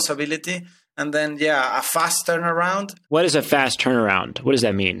 responsibility, and then, a fast turnaround. What is a fast turnaround? What does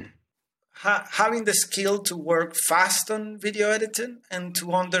that mean? Having the skill to work fast on video editing and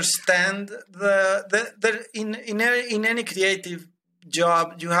to understand in any creative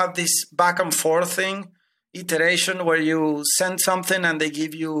job, you have this back and forth thing, iteration, where you send something and they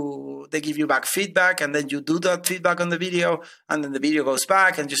give you back feedback, and then you do that feedback on the video, and then the video goes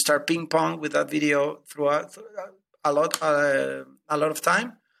back, and you start ping pong with that video throughout a lot of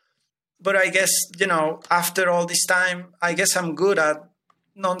time. But I guess, after all this time, I guess I'm good at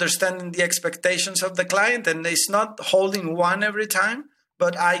understanding the expectations of the client, and it's not holding one every time,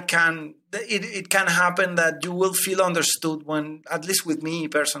 but it can happen that you will feel understood when, at least with me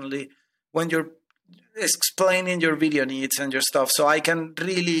personally, when you're explaining your video needs and your stuff. So I can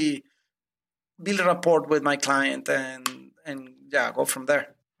really build a rapport with my client and go from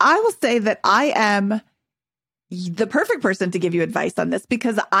there. I will say that I am the perfect person to give you advice on this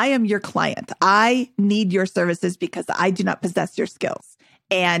because I am your client. I need your services because I do not possess your skills.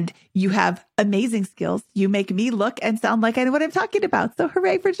 And you have amazing skills. You make me look and sound like I know what I'm talking about. So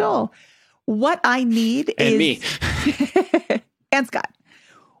hooray for Joel. What I need and is... me. And Scott.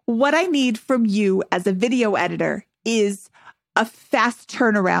 What I need from you as a video editor is a fast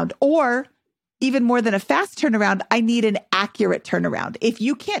turnaround, or even more than a fast turnaround, I need an accurate turnaround. If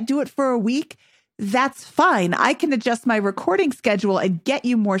you can't do it for a week, that's fine. I can adjust my recording schedule and get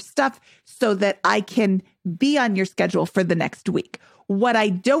you more stuff so that I can be on your schedule for the next week. What I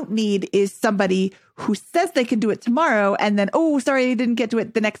don't need is somebody who says they can do it tomorrow and then, oh, sorry, I didn't get to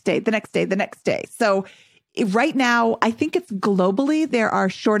it the next day. So right now, I think it's globally, there are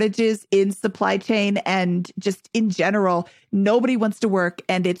shortages in supply chain and just in general, nobody wants to work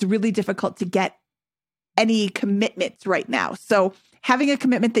and it's really difficult to get any commitments right now. So having a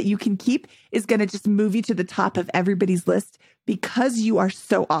commitment that you can keep is going to just move you to the top of everybody's list because you are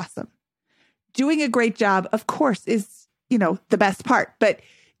so awesome. Doing a great job, of course, is the best part. But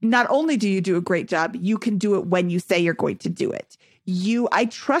not only do you do a great job, you can do it when you say you're going to do it. I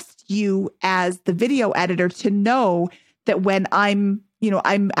trust you as the video editor to know that when I'm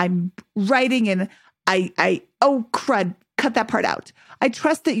writing and oh crud, cut that part out. I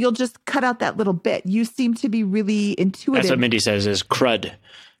trust that you'll just cut out that little bit. You seem to be really intuitive. That's what Mindy says is crud.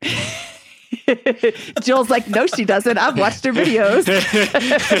 Joel's like, no, she doesn't. I've watched her videos.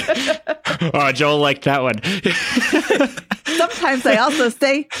 Oh, Joel liked that one. Sometimes I also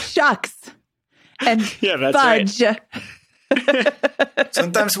say shucks and fudge. Right.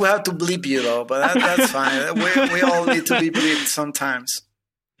 Sometimes we have to bleep you though, but that's fine. We all need to be bleeped sometimes.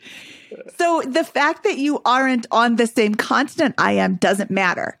 So the fact that you aren't on the same continent I am doesn't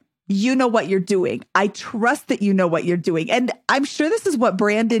matter. You know what you're doing. I trust that you know what you're doing. And I'm sure this is what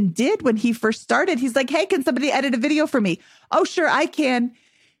Brandon did when he first started. He's like, hey, can somebody edit a video for me? Oh, sure, I can.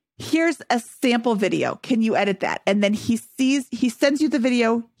 Here's a sample video. Can you edit that? And then he sends you the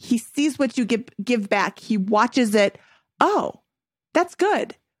video. He sees what you give back. He watches it. Oh, that's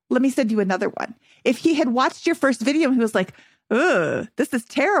good. Let me send you another one. If he had watched your first video and he was like, ugh, this is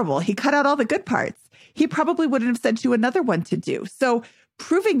terrible. He cut out all the good parts. He probably wouldn't have sent you another one to do. So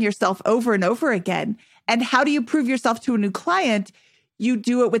proving yourself over and over again. And how do you prove yourself to a new client? You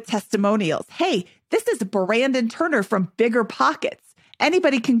do it with testimonials. Hey, this is Brandon Turner from Bigger Pockets.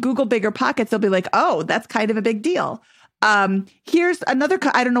 Anybody can Google Bigger Pockets. They'll be like, oh, that's kind of a big deal. Here's another,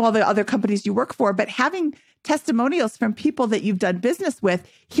 I don't know all the other companies you work for, but having testimonials from people that you've done business with.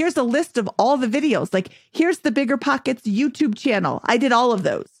 Here's a list of all the videos. Like, here's the Bigger Pockets YouTube channel. I did all of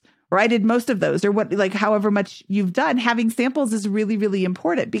those, or I did most of those, or what, like however much you've done. Having samples is really, really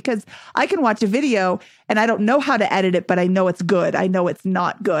important because I can watch a video and I don't know how to edit it, but I know it's good. I know it's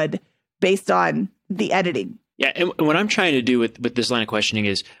not good based on the editing. Yeah, and what I'm trying to do with this line of questioning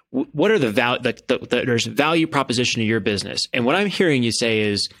is, what are there's value proposition to your business? And what I'm hearing you say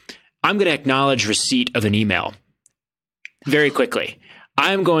is, I'm going to acknowledge receipt of an email very quickly.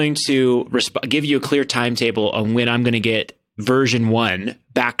 I'm going to give you a clear timetable on when I'm going to get version 1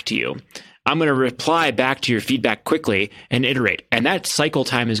 back to you. I'm going to reply back to your feedback quickly and iterate. And that cycle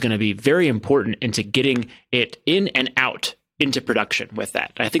time is going to be very important into getting it in and out into production with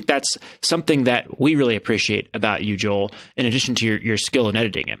that. I think that's something that we really appreciate about you, Joel, in addition to your skill in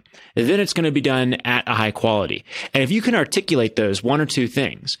editing it. And then it's going to be done at a high quality. And if you can articulate those one or two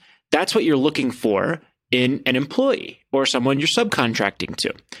things, that's what you're looking for in an employee or someone you're subcontracting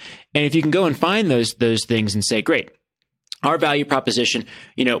to. And if you can go and find those things and say, great, our value proposition,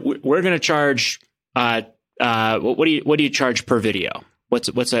 we're going to charge, what do you charge per video? What's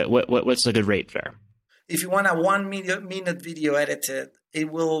a good rate there? If you want a 1 minute video edited,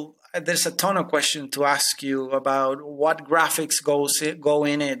 there's a ton of questions to ask you about what graphics go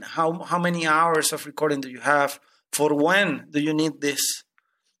in it, how many hours of recording do you have, for when do you need this?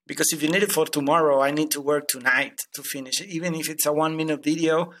 Because if you need it for tomorrow, I need to work tonight to finish it. Even if it's a 1 minute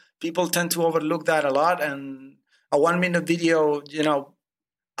video, people tend to overlook that a lot. And a 1 minute video,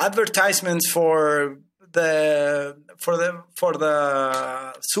 advertisements for the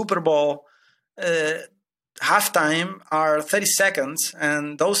Super Bowl halftime are 30 seconds,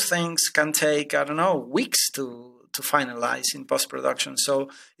 and those things can take, weeks to finalize in post-production. So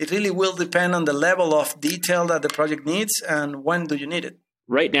it really will depend on the level of detail that the project needs and when do you need it.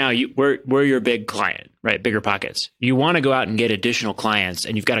 Right now, we're your big client, right? BiggerPockets. You want to go out and get additional clients,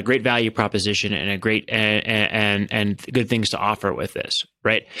 and you've got a great value proposition and a great and good things to offer with this,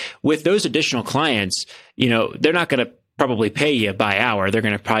 right? With those additional clients, they're not going to probably pay you by hour. They're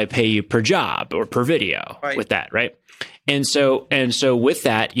going to probably pay you per job or per video with that, right? And so with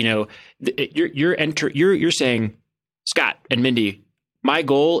that, you're saying, Scott and Mindy, my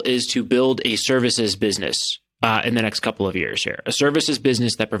goal is to build a services business in the next couple of years here, a services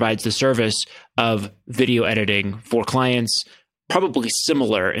business that provides the service of video editing for clients, probably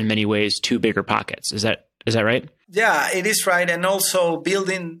similar in many ways to BiggerPockets. Is that right? Yeah, it is right. And also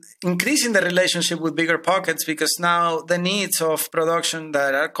increasing the relationship with BiggerPockets, because now the needs of production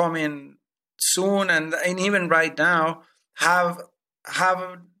that are coming soon and even right now have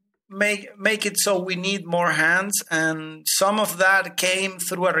make it so we need more hands. And some of that came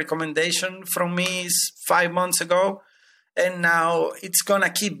through a recommendation from me 5 months ago. And now it's going to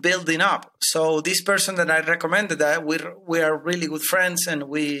keep building up. So this person that I recommended, that we are really good friends, and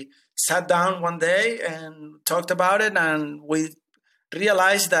we sat down one day and talked about it, and we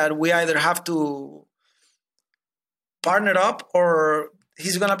realized that we either have to partner up or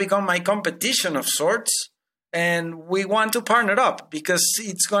he's going to become my competition of sorts. And we want to partner up because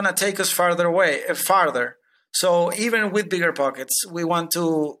it's going to take us farther. So even with BiggerPockets, we want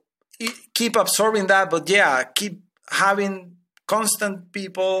to keep absorbing that, but keep having constant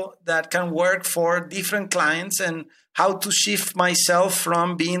people that can work for different clients, and how to shift myself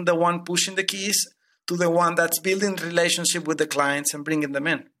from being the one pushing the keys to the one that's building relationship with the clients and bringing them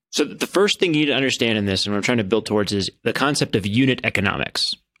in. So the first thing you need to understand in this, and what I'm trying to build towards, is the concept of unit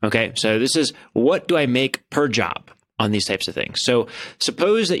economics. Okay, so this is, what do I make per job on these types of things? So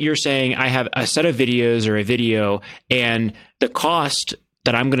suppose that you're saying I have a set of videos or a video, and the cost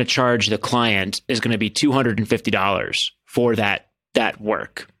that I'm going to charge the client is going to be $250 for that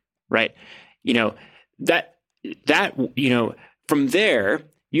work, right? From there,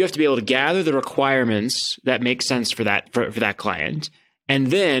 you have to be able to gather the requirements that make sense for that client, and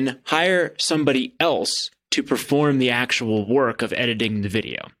then hire somebody else to perform the actual work of editing the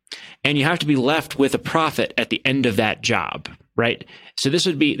video. And you have to be left with a profit at the end of that job, right? So this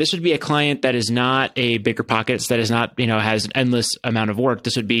would be a client that is not a BiggerPockets, that is not, has an endless amount of work.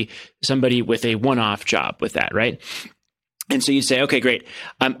 This would be somebody with a one-off job with that, right? And so you'd say, okay, great.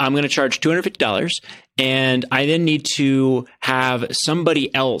 I'm going to charge $250, and I then need to have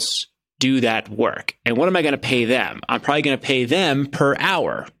somebody else do that work. And what am I going to pay them? I'm probably going to pay them per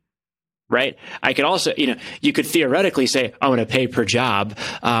hour, right? I could also, you could theoretically say, I'm going to pay per job.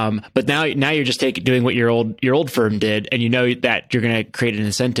 But now you're just doing what your old firm did. And you know that you're going to create an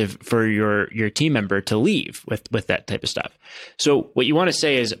incentive for your team member to leave with that type of stuff. So what you want to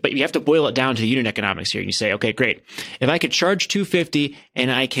say is, but you have to boil it down to the unit economics here. You say, okay, great. If I could charge $250 and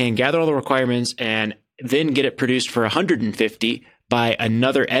I can gather all the requirements and then get it produced for $150 by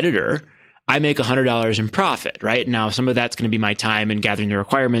another editor, I make $100 in profit, right? Now, some of that's going to be my time in gathering the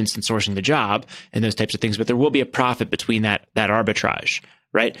requirements and sourcing the job and those types of things, but there will be a profit between that arbitrage,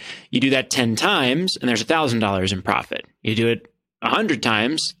 right? You do that 10 times and there's $1,000 in profit. You do it 100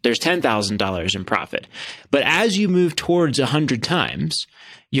 times, there's $10,000 in profit. But as you move towards 100 times,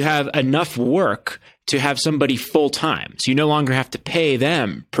 you have enough work to have somebody full time. So you no longer have to pay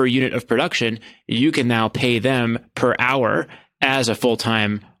them per unit of production. You can now pay them per hour as a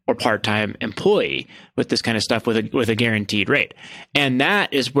full-time or part-time employee with this kind of stuff with a guaranteed rate. And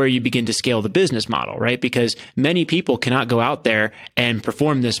that is where you begin to scale the business model, right? Because many people cannot go out there and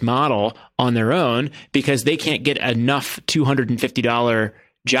perform this model on their own because they can't get enough $250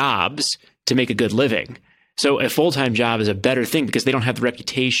 jobs to make a good living. So a full-time job is a better thing because they don't have the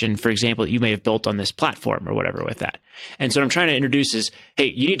reputation, for example, that you may have built on this platform or whatever with that. And so what I'm trying to introduce is,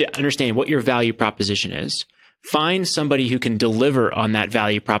 hey, you need to understand what your value proposition is. Find somebody who can deliver on that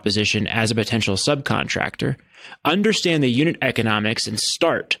value proposition as a potential subcontractor. Understand the unit economics and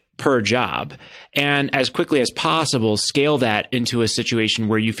start per job. And as quickly as possible, scale that into a situation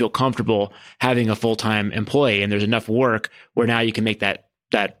where you feel comfortable having a full-time employee and there's enough work where now you can make that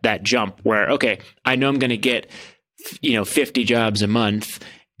jump where, okay, I know I'm going to get, 50 jobs a month,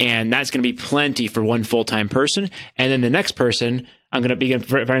 and that's going to be plenty for one full-time person. And then the next person, I'm going to be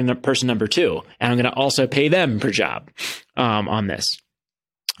person number 2, and I'm going to also pay them per job on this.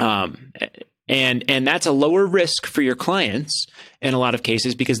 And that's a lower risk for your clients in a lot of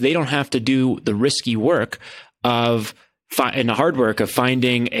cases because they don't have to do the risky work and the hard work of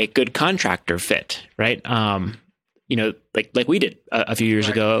finding a good contractor fit, right? Like we did a few years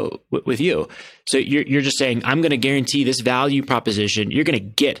ago with you. So you're just saying, I'm going to guarantee this value proposition. You're going to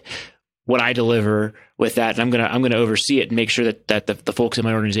get what I deliver with that, and I'm going to oversee it and make sure that the folks in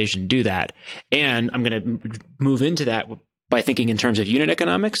my organization do that. And I'm going to move into that by thinking in terms of unit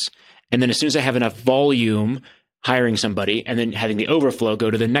economics. And then as soon as I have enough volume, hiring somebody and then having the overflow go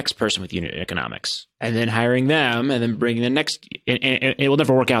to the next person with unit economics and then hiring them and then bringing the next. And it will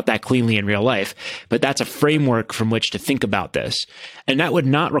never work out that cleanly in real life, but that's a framework from which to think about this. And that would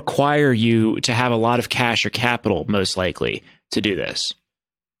not require you to have a lot of cash or capital, most likely, to do this.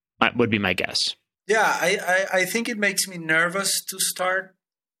 That would be my guess. Yeah, I think it makes me nervous to start,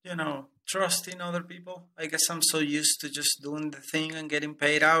 trusting other people. I guess I'm so used to just doing the thing and getting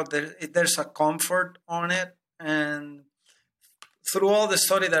paid out. There's a comfort on it. And through all the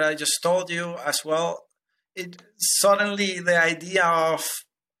story that I just told you as well, suddenly the idea of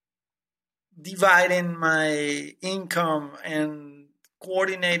dividing my income and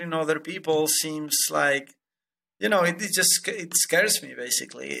coordinating other people seems like, it scares me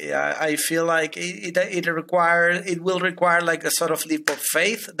basically. I feel like it will require like a sort of leap of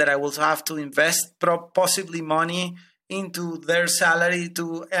faith that I will have to invest possibly money into their salary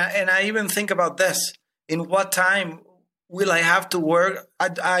and I even think about this. In what time will I have to work?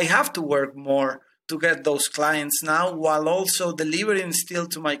 I have to work more to get those clients now while also delivering still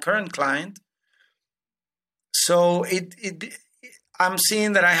to my current client. So I'm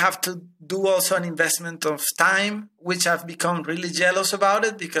seeing that I have to do also an investment of time, which I've become really jealous about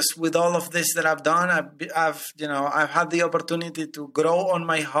it because with all of this that I've done, I've had the opportunity to grow on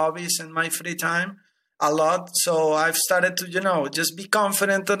my hobbies and my free time a lot. So I've started to, just be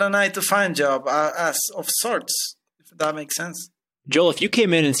confident on a 9-to-5 job as of sorts, if that makes sense. Joel, if you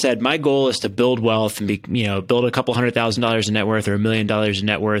came in and said, my goal is to build wealth and build a couple $100,000 in net worth or $1 million in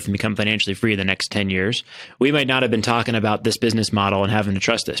net worth and become financially free in the next 10 years, we might not have been talking about this business model and having to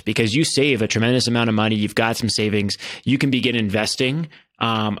trust this because you save a tremendous amount of money. You've got some savings. You can begin investing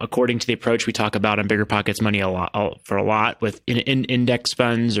according to the approach we talk about on Bigger Pockets Money a lot with index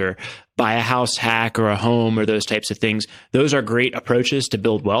funds or buy a house hack or a home or those types of things. Those are great approaches to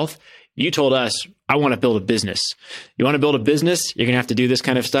build wealth. You told us, I want to build a business. You want to build a business, you're going to have to do this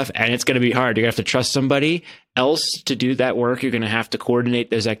kind of stuff, and it's going to be hard. You're going to have to trust somebody else to do that work. You're going to have to coordinate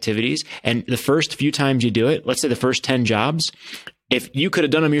those activities. And the first few times you do it, let's say the first 10 jobs, if you could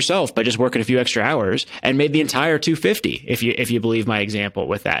have done them yourself by just working a few extra hours and made the entire 250, if you believe my example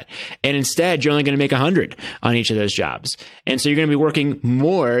with that. And instead, you're only going to make 100 on each of those jobs. And so you're going to be working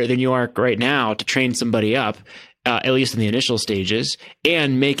more than you are right now to train somebody up, at least in the initial stages,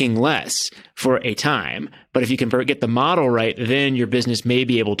 and making less for a time. But if you can get the model right, then your business may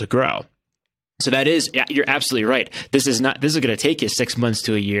be able to grow. So you're absolutely right. This is going to take you 6 months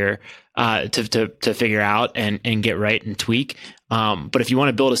to a year to figure out and get right and tweak. But if you want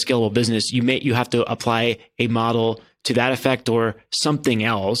to build a scalable business, you have to apply a model to that effect or something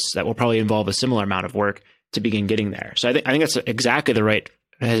else that will probably involve a similar amount of work to begin getting there. So I think that's exactly the right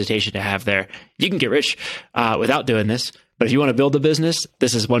hesitation to have there. You can get rich without doing this, but if you want to build a business,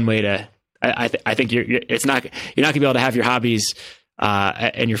 this is one way to. I think you're not going to be able to have your hobbies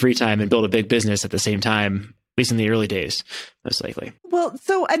and your free time and build a big business at the same time, at least in the early days, most likely. Well,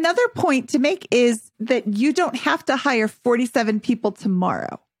 so another point to make is that you don't have to hire 47 people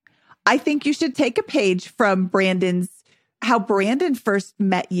tomorrow. I think you should take a page from how Brandon first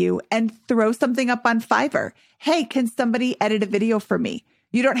met you and throw something up on Fiverr. Hey, can somebody edit a video for me?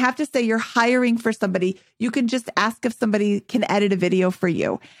 You don't have to say you're hiring for somebody. You can just ask if somebody can edit a video for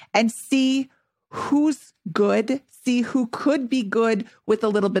you and see who's good, see who could be good with a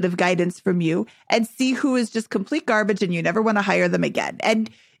little bit of guidance from you, and see who is just complete garbage and you never want to hire them again. And,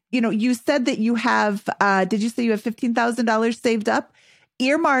 you said that you have, did you say you have $15,000 saved up?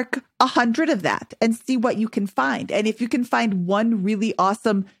 earmark 100 of that and see what you can find. And if you can find one really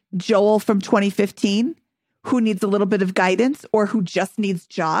awesome Joel from 2015 who needs a little bit of guidance or who just needs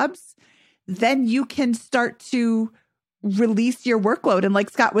jobs, then you can start to release your workload. And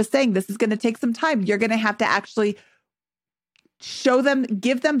like Scott was saying, this is going to take some time. You're going to have to actually show them,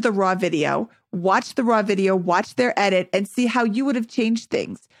 give them the raw video, watch the raw video, watch their edit, and see how you would have changed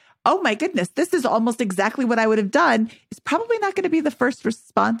things. Oh my goodness, this is almost exactly what I would have done. It's probably not going to be the first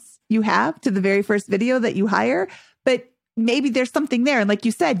response you have to the very first video that you hire, but maybe there's something there. And like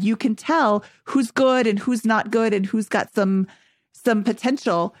you said, you can tell who's good and who's not good and who's got some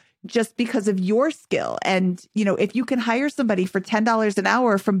potential just because of your skill. And, you know, if you can hire somebody for $10 an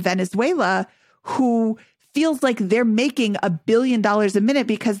hour from Venezuela who feels like they're making $1 billion a minute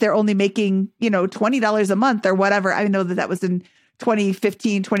because they're only making, you know, $20 a month or whatever. I know that was in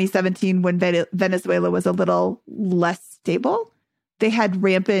 2015, 2017, when Venezuela was a little less stable. They had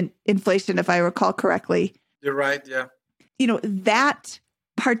rampant inflation, if I recall correctly. You're right. Yeah. You know, that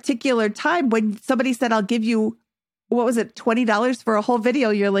particular time when somebody said, I'll give you, what was it, $20 for a whole video?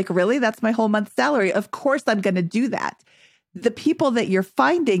 You're like, really? That's my whole month's salary. Of course I'm going to do that. The people that you're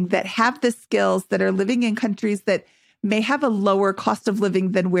finding that have the skills, that are living in countries that may have a lower cost of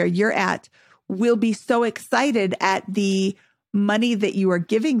living than where you're at, will be so excited at the money that you are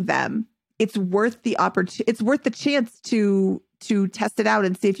giving them. It's worth the opportunity. It's worth the chance to test it out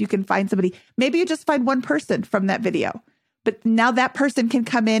and see if you can find somebody. Maybe you just find one person from that video, but now that person can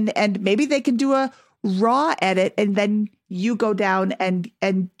come in and maybe they can do a raw edit, and then you go down and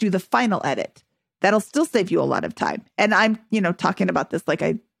do the final edit. That'll still save you a lot of time. And I'm, you know, talking about this like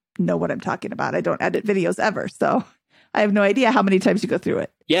I know what I'm talking about. I don't edit videos ever, so I have no idea how many times you go through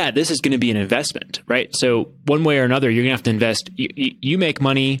it. Yeah, this is going to be an investment, right? So one way or another, you're going to have to invest. You make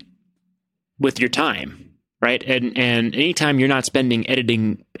money with your time, right? And anytime you're not spending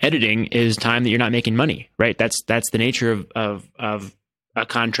editing is time that you're not making money, right? That's the nature of a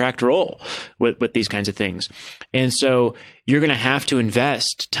contract role with these kinds of things. And so you're going to have to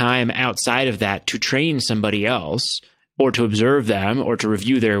invest time outside of that to train somebody else or to observe them or to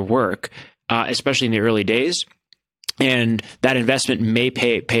review their work, especially in the early days. And that investment may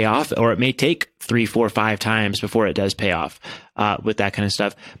pay off, or it may take 3, 4, 5 times before it does pay off with that kind of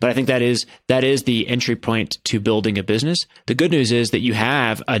stuff. But I think that is the entry point to building a business. The good news is that you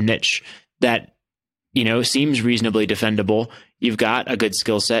have a niche that, you know, seems reasonably defendable. You've got a good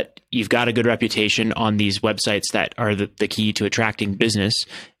skill set. You've got a good reputation on these websites that are the key to attracting business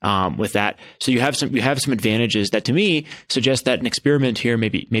with that. So you have some advantages that, to me, suggest that an experiment here may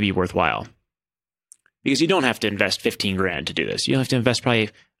be worthwhile. Because you don't have to invest $15,000 to do this. You have to invest probably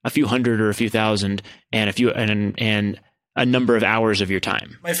a few hundred or a few thousand and a number of hours of your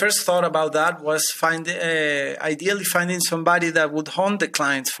time. My first thought about that was ideally finding somebody that would hunt the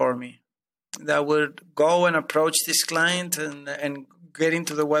clients for me, that would go and approach this client and get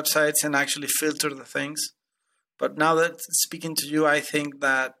into the websites and actually filter the things. But now that speaking to you, I think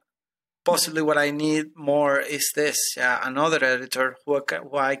that possibly what I need more is another editor who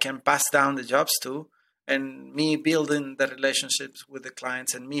I can pass down the jobs to, and me building the relationships with the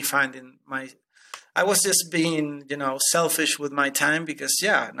clients and me finding I was just being, you know, selfish with my time because,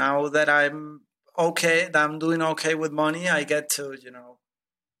 now that I'm okay, that I'm doing okay with money, I get to, you know,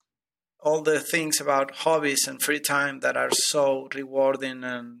 all the things about hobbies and free time that are so rewarding,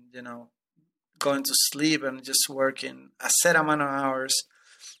 and, you know, going to sleep and just working a set amount of hours.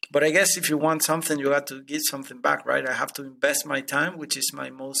 But I guess if you want something, you have to give something back, right? I have to invest my time, which is my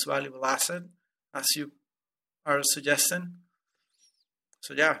most valuable asset, as you are suggesting.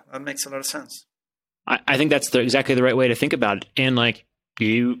 So that makes a lot of sense. I think that's exactly the right way to think about it. And like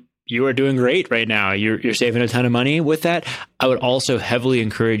you are doing great right now. You're saving a ton of money with that. I would also heavily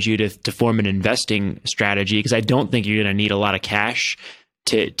encourage you to form an investing strategy, because I don't think you're going to need a lot of cash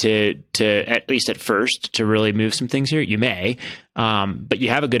to at least at first to really move some things here. You may, but you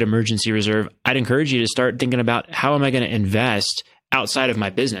have a good emergency reserve. I'd encourage you to start thinking about, how am I going to invest outside of my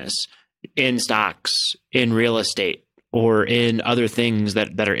business, in stocks, in real estate, or in other things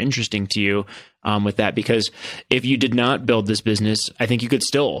that are interesting to you with that. Because if you did not build this business, I think you could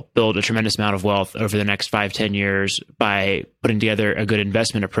still build a tremendous amount of wealth over the next 5-10 years by putting together a good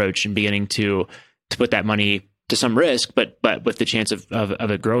investment approach and beginning to put that money to some risk, but with the chance of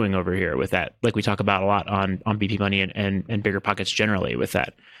it growing over here with that, like we talk about a lot on BP Money and Bigger Pockets generally with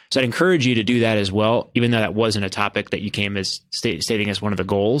that. So I'd encourage you to do that as well, even though that wasn't a topic that you came as stating as one of the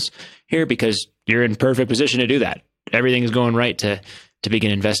goals here, because you're in perfect position to do that. Everything is going right to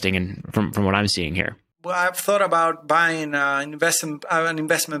begin investing, and from what I'm seeing here. Well, I've thought about buying an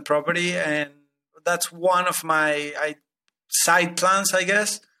investment property, and that's one of my. I side plans, I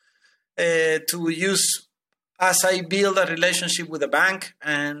guess, to use as I build a relationship with a bank,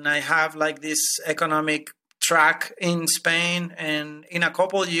 and I have like this economic track in Spain, and in a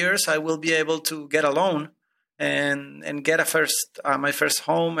couple of years I will be able to get a loan and get my first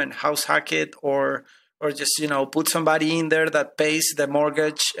home and house hack it, or just, put somebody in there that pays the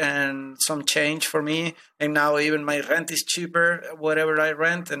mortgage and some change for me. And now even my rent is cheaper, whatever I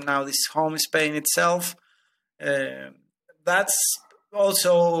rent, and now this home is paying itself. That's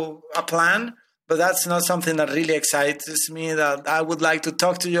also a plan, but that's not something that really excites me, that I would like to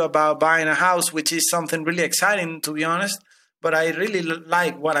talk to you about buying a house, which is something really exciting, to be honest. But I really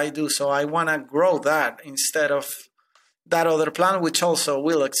like what I do, so I want to grow that instead of that other plan, which also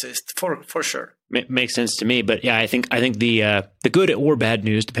will exist for sure. Makes sense to me, but yeah, I think the good or bad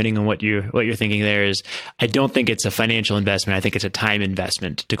news, depending on what you're thinking there, is I don't think it's a financial investment. I think it's a time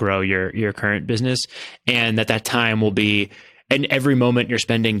investment to grow your current business, and that time will be, and every moment you're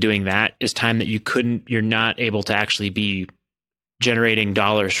spending doing that is time that you're not able to actually be generating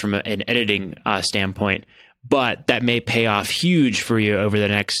dollars from an editing standpoint, but that may pay off huge for you over the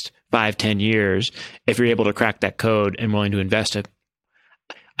next 5-10 years if you're able to crack that code and willing to invest it.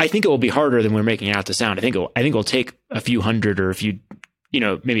 I think it will be harder than we're making it out to sound. I think it'll take a few hundred or a few,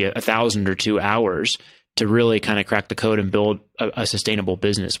 maybe 1,000 or 2 hours to really kind of crack the code and build a sustainable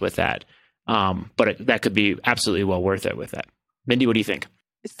business with that. But that could be absolutely well worth it with that. Mindy, what do you think?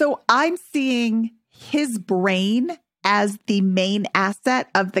 So I'm seeing his brain as the main asset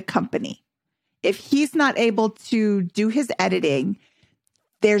of the company. If he's not able to do his editing,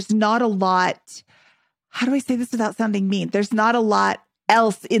 there's not a lot, how do I say this without sounding mean? There's not a lot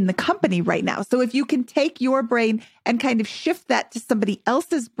else in the company right now. So if you can take your brain and kind of shift that to somebody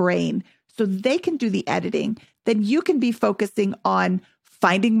else's brain so they can do the editing, then you can be focusing on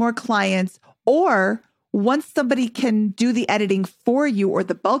finding more clients, or once somebody can do the editing for you or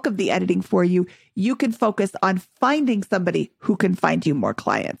the bulk of the editing for you, you can focus on finding somebody who can find you more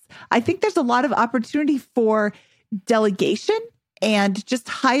clients. I think there's a lot of opportunity for delegation and just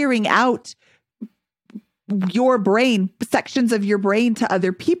hiring out your brain, sections of your brain, to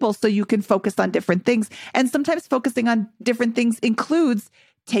other people so you can focus on different things. And sometimes focusing on different things includes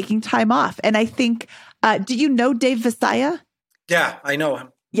taking time off. And I think, do you know Dave Visaya? Yeah, I know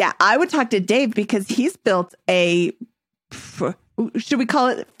him. Yeah, I would talk to Dave because he's built a, should we call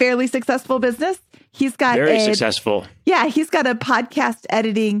it, fairly successful business? He's got very successful. Yeah, he's got a podcast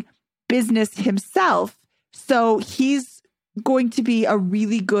editing business himself. So he's going to be a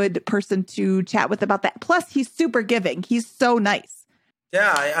really good person to chat with about that. Plus, he's super giving. He's so nice.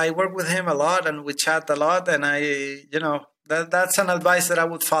 Yeah, I work with him a lot and we chat a lot. And that's an advice that I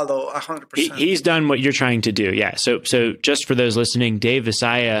would follow 100%. He's done what you're trying to do. Yeah. So just for those listening, Dave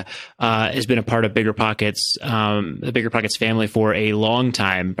Visaya has been a part of BiggerPockets, the BiggerPockets family for a long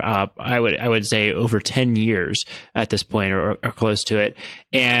time. I would say over 10 years at this point, or close to it.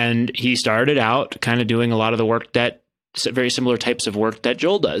 And he started out kind of doing a lot of the work very similar types of work that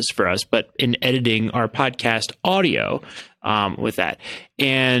Joel does for us, but in editing our podcast audio with that.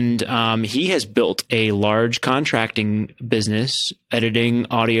 And he has built a large contracting business editing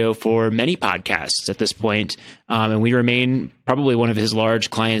audio for many podcasts at this point. And we remain probably one of his large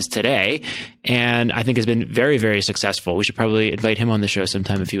clients today. And I think has been very, very successful. We should probably invite him on the show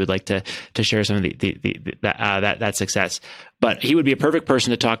sometime if he would like to share some of that success. But he would be a perfect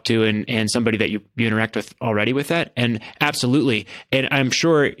person to talk to, and somebody that you interact with already with that. And absolutely. And I'm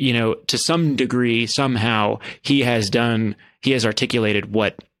sure, to some degree, somehow he has articulated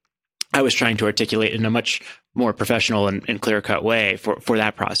what I was trying to articulate in a much more professional and clear-cut way for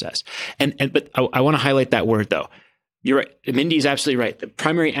that process. But I want to highlight that word though. You're right. Mindy's absolutely right. The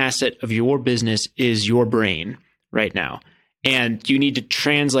primary asset of your business is your brain right now. And you need to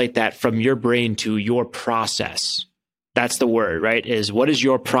translate that from your brain to your process. That's the word, right? Is what is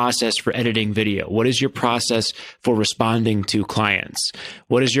your process for editing video? What is your process for responding to clients?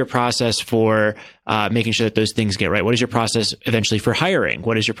 What is your process for making sure that those things get right? What is your process eventually for hiring?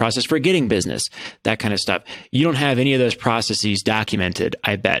 What is your process for getting business? That kind of stuff. You don't have any of those processes documented,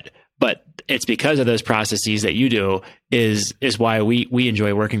 I bet. But it's because of those processes that you do is why we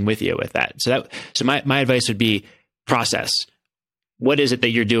enjoy working with you with that. So my advice would be process. What is it that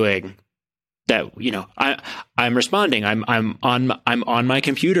you're doing? That I'm responding. I'm on my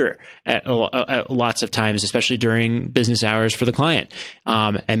computer at lots of times, especially during business hours for the client.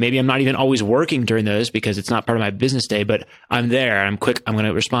 And maybe I'm not even always working during those because it's not part of my business day. But I'm there. I'm quick. I'm going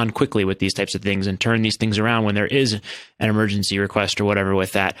to respond quickly with these types of things and turn these things around when there is an emergency request or whatever.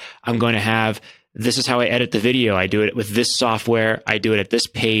 With that, I'm going to have this is how I edit the video. I do it with this software. I do it at this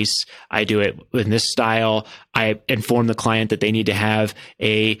pace. I do it in this style. I inform the client that they need to have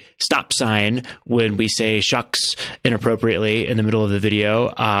a stop sign when we say shucks inappropriately in the middle of the video,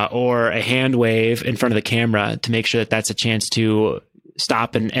 or a hand wave in front of the camera to make sure that that's a chance to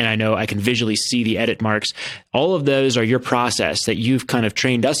stop. And I know I can visually see the edit marks. All of those are your process that you've kind of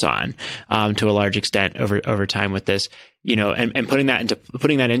trained us on, to a large extent over time with this, and putting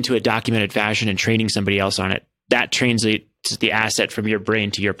that into a documented fashion and training somebody else on it. That translates the asset from your brain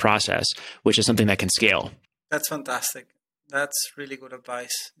to your process, which is something that can scale. That's fantastic. That's really good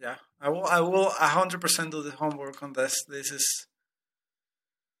advice. Yeah, I will 100% do the homework on this.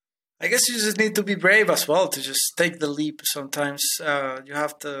 I guess you just need to be brave as well to just take the leap. Sometimes you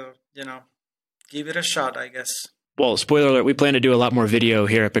have to, give it a shot, I guess. Well, spoiler alert, we plan to do a lot more video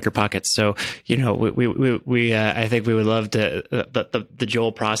here at BiggerPockets. So, we I think we would love to the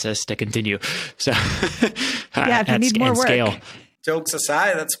Joel process to continue. So, if you need more work. Scale. Jokes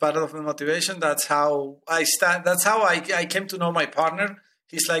aside, that's part of the motivation. That's how I start. That's how I came to know my partner.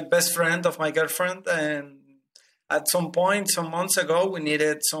 He's like best friend of my girlfriend, and at some point, some months ago, we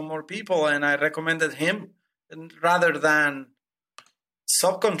needed some more people, and I recommended him, and rather than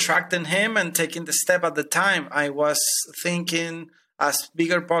subcontracting him and taking the step at the time, I was thinking as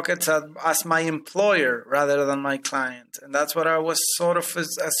BiggerPockets as my employer rather than my client. And that's what I was sort of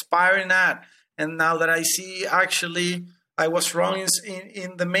aspiring at. And now that I see, actually, I was wrong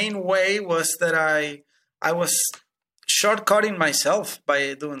in the main way was that I was shortcutting myself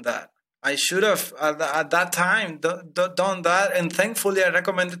by doing that. I should have at that time done that. And thankfully, I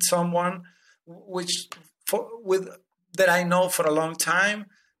recommended someone that I know for a long time,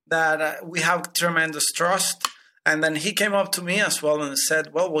 that we have tremendous trust. And then he came up to me as well and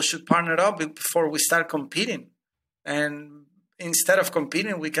said, well, we should partner up before we start competing. And instead of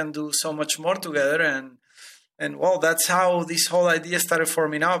competing, we can do so much more together. And well, that's how this whole idea started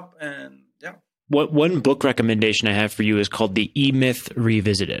forming up. And yeah. One book recommendation I have for you is called The E-Myth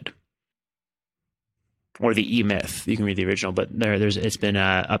Revisited. Or the E-Myth. You can read the original, but it's been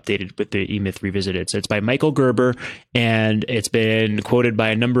updated with the E-Myth Revisited. So it's by Michael Gerber, and it's been quoted by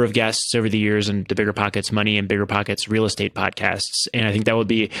a number of guests over the years in the BiggerPockets Money and BiggerPockets Real Estate podcasts. And I think that would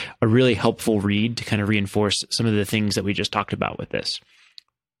be a really helpful read to kind of reinforce some of the things that we just talked about with this.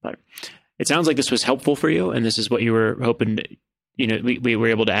 But it sounds like this was helpful for you, and this is what you were hoping we were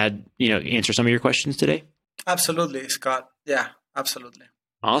able to answer some of your questions today. Absolutely, Scott. Yeah, absolutely.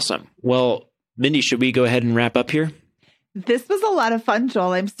 Awesome. Well, Mindy, should we go ahead and wrap up here? This was a lot of fun,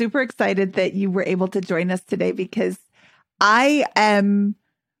 Joel. I'm super excited that you were able to join us today because I am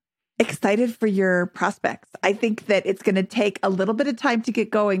excited for your prospects. I think that it's going to take a little bit of time to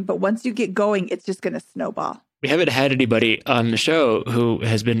get going, but once you get going, it's just going to snowball. We haven't had anybody on the show who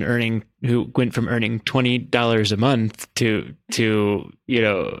went from earning $20 a month to the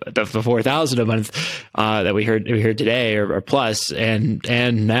 $4,000 a month that we heard today or plus, and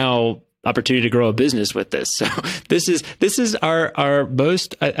now opportunity to grow a business with this. So this is our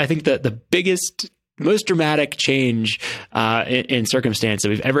most, I think that the biggest, most dramatic change in circumstance that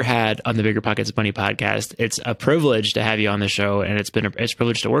we've ever had on the BiggerPockets Money podcast. It's a privilege to have you on the show, and it's a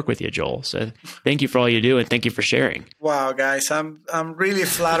privilege to work with you, Joel. So thank you for all you do, and thank you for sharing. Wow, guys, I'm really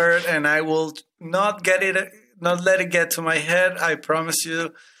flattered, and I will not let it get to my head. I promise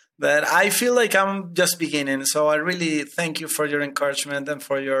you that I feel like I'm just beginning. So I really thank you for your encouragement and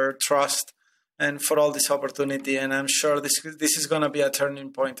for your trust and for all this opportunity. And I'm sure this is going to be a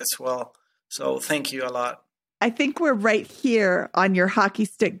turning point as well. So thank you a lot. I think we're right here on your hockey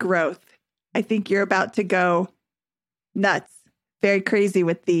stick growth. I think you're about to go nuts, very crazy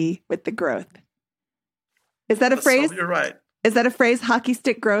with the growth. Is that a phrase? So you're right. Is that a phrase, hockey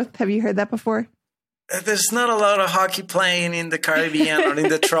stick growth? Have you heard that before? There's not a lot of hockey playing in the Caribbean or in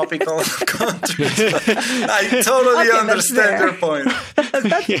the tropical countries. I totally understand your point.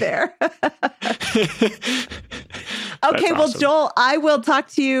 That's fair. Okay, well, awesome. Joel, I will talk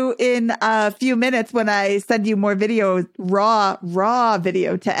to you in a few minutes when I send you more video, raw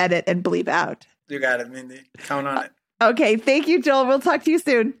video to edit and bleep out. You got it, Mindy. Count on it. Okay, thank you, Joel. We'll talk to you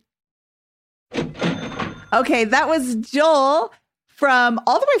soon. Okay, that was Joel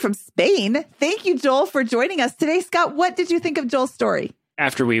all the way from Spain. Thank you, Joel, for joining us today. Scott, what did you think of Joel's story?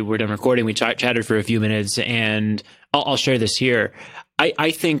 After we were done recording, we chatted for a few minutes, and I'll share this here. I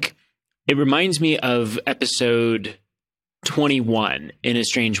think it reminds me of episode 21 in a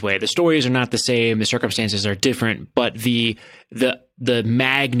strange way. The stories are not the same, the circumstances are different, but the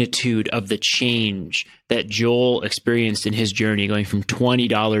magnitude of the change that Joel experienced in his journey, going from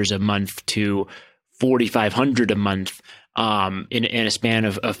 $20 a month to $4,500 a month, in a span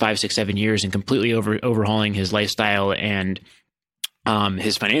of 5, 6, 7 years, and completely overhauling his lifestyle and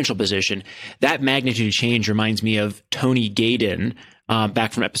his financial position. That magnitude of change reminds me of Tony Gaydon,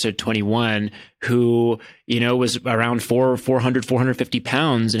 back from episode 21, who, was around 450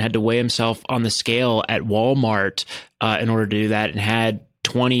 pounds and had to weigh himself on the scale at Walmart in order to do that, and had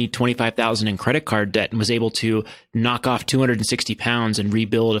 25,000 in credit card debt, and was able to knock off 260 pounds and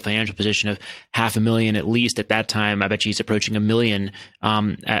rebuild a financial position of $500,000 at least at that time. I bet he's approaching $1 million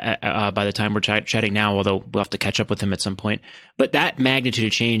by the time we're chatting now, although we'll have to catch up with him at some point. But that magnitude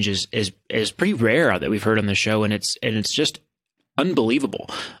of change is pretty rare that we've heard on the show, and it's just unbelievable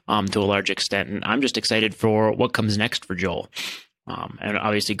to a large extent. And I'm just excited for what comes next for Joel, and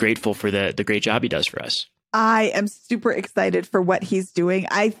obviously grateful for the great job he does for us. I am super excited for what he's doing.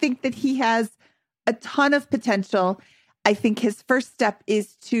 I think that he has a ton of potential. I think his first step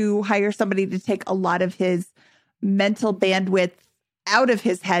is to hire somebody to take a lot of his mental bandwidth out of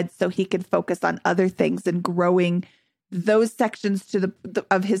his head so he can focus on other things and growing those sections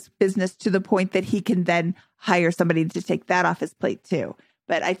of his business to the point that he can then hire somebody to take that off his plate too.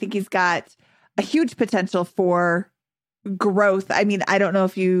 But I think he's got a huge potential for growth. I mean, I don't know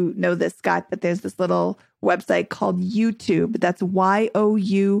if you know this, Scott, but there's this little website called YouTube. That's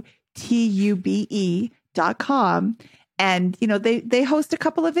youtube.com. And, they host a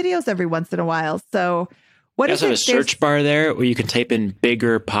couple of videos every once in a while. So what is it? There's also a search bar there where you can type in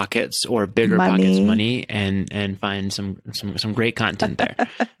Bigger Pockets or Bigger Pockets Money and find some great content there.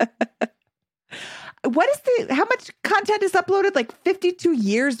 How much content is uploaded? Like 52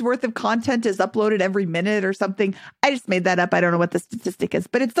 years worth of content is uploaded every minute or something. I just made that up. I don't know what the statistic is,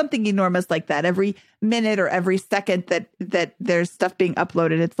 but it's something enormous like that. Every minute or every second that there's stuff being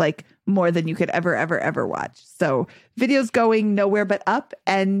uploaded, it's like more than you could ever watch. So videos going nowhere but up.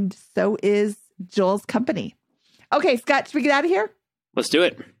 And so is Joel's company. Okay, Scott, should we get out of here? Let's do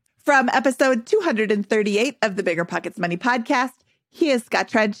it. From episode 238 of the Bigger Pockets Money podcast, he is Scott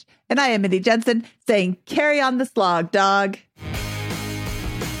Trench, and I am Mindy Jensen, saying, carry on the slog, dog.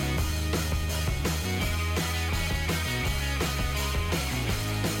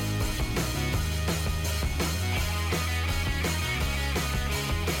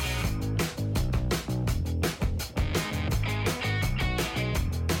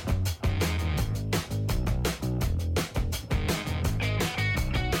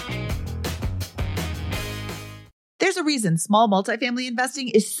 There's a reason small multifamily investing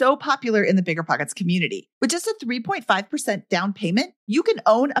is so popular in the Bigger Pockets community. With just a 3.5% down payment, you can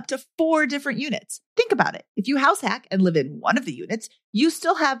own up to 4 different units. Think about it. If you house hack and live in one of the units, you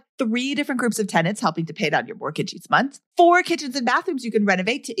still have 3 different groups of tenants helping to pay down your mortgage each month, 4 kitchens and bathrooms you can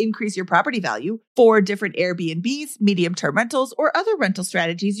renovate to increase your property value, 4 different Airbnbs, medium-term rentals, or other rental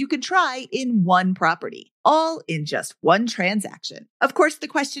strategies you can try in one property, all in just one transaction. Of course, the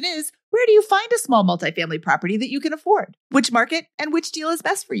question is, where do you find a small multifamily property that you can afford? Which market and which deal is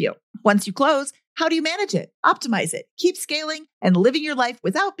best for you? Once you close, how do you manage it, optimize it, keep scaling, and living your life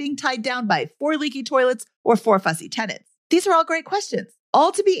without being tied down by 4 leaky toilets or 4 fussy tenants? These are all great questions,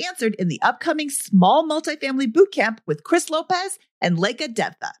 all to be answered in the upcoming Small Multifamily Bootcamp with Chris Lopez and Leka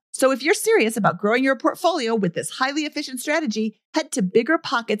Devtha. So if you're serious about growing your portfolio with this highly efficient strategy, head to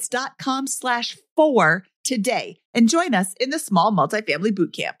biggerpockets.com/4 today and join us in the Small Multifamily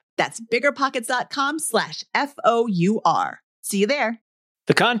Bootcamp. That's biggerpockets.com/FOUR. See you there.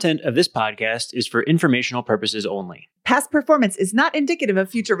 The content of this podcast is for informational purposes only. Past performance is not indicative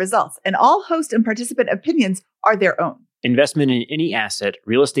of future results, and all host and participant opinions are their own. Investment in any asset,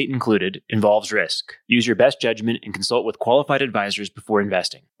 real estate included, involves risk. Use your best judgment and consult with qualified advisors before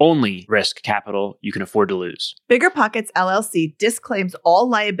investing. Only risk capital you can afford to lose. Bigger Pockets LLC disclaims all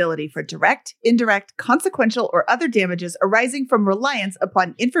liability for direct, indirect, consequential, or other damages arising from reliance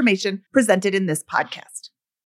upon information presented in this podcast.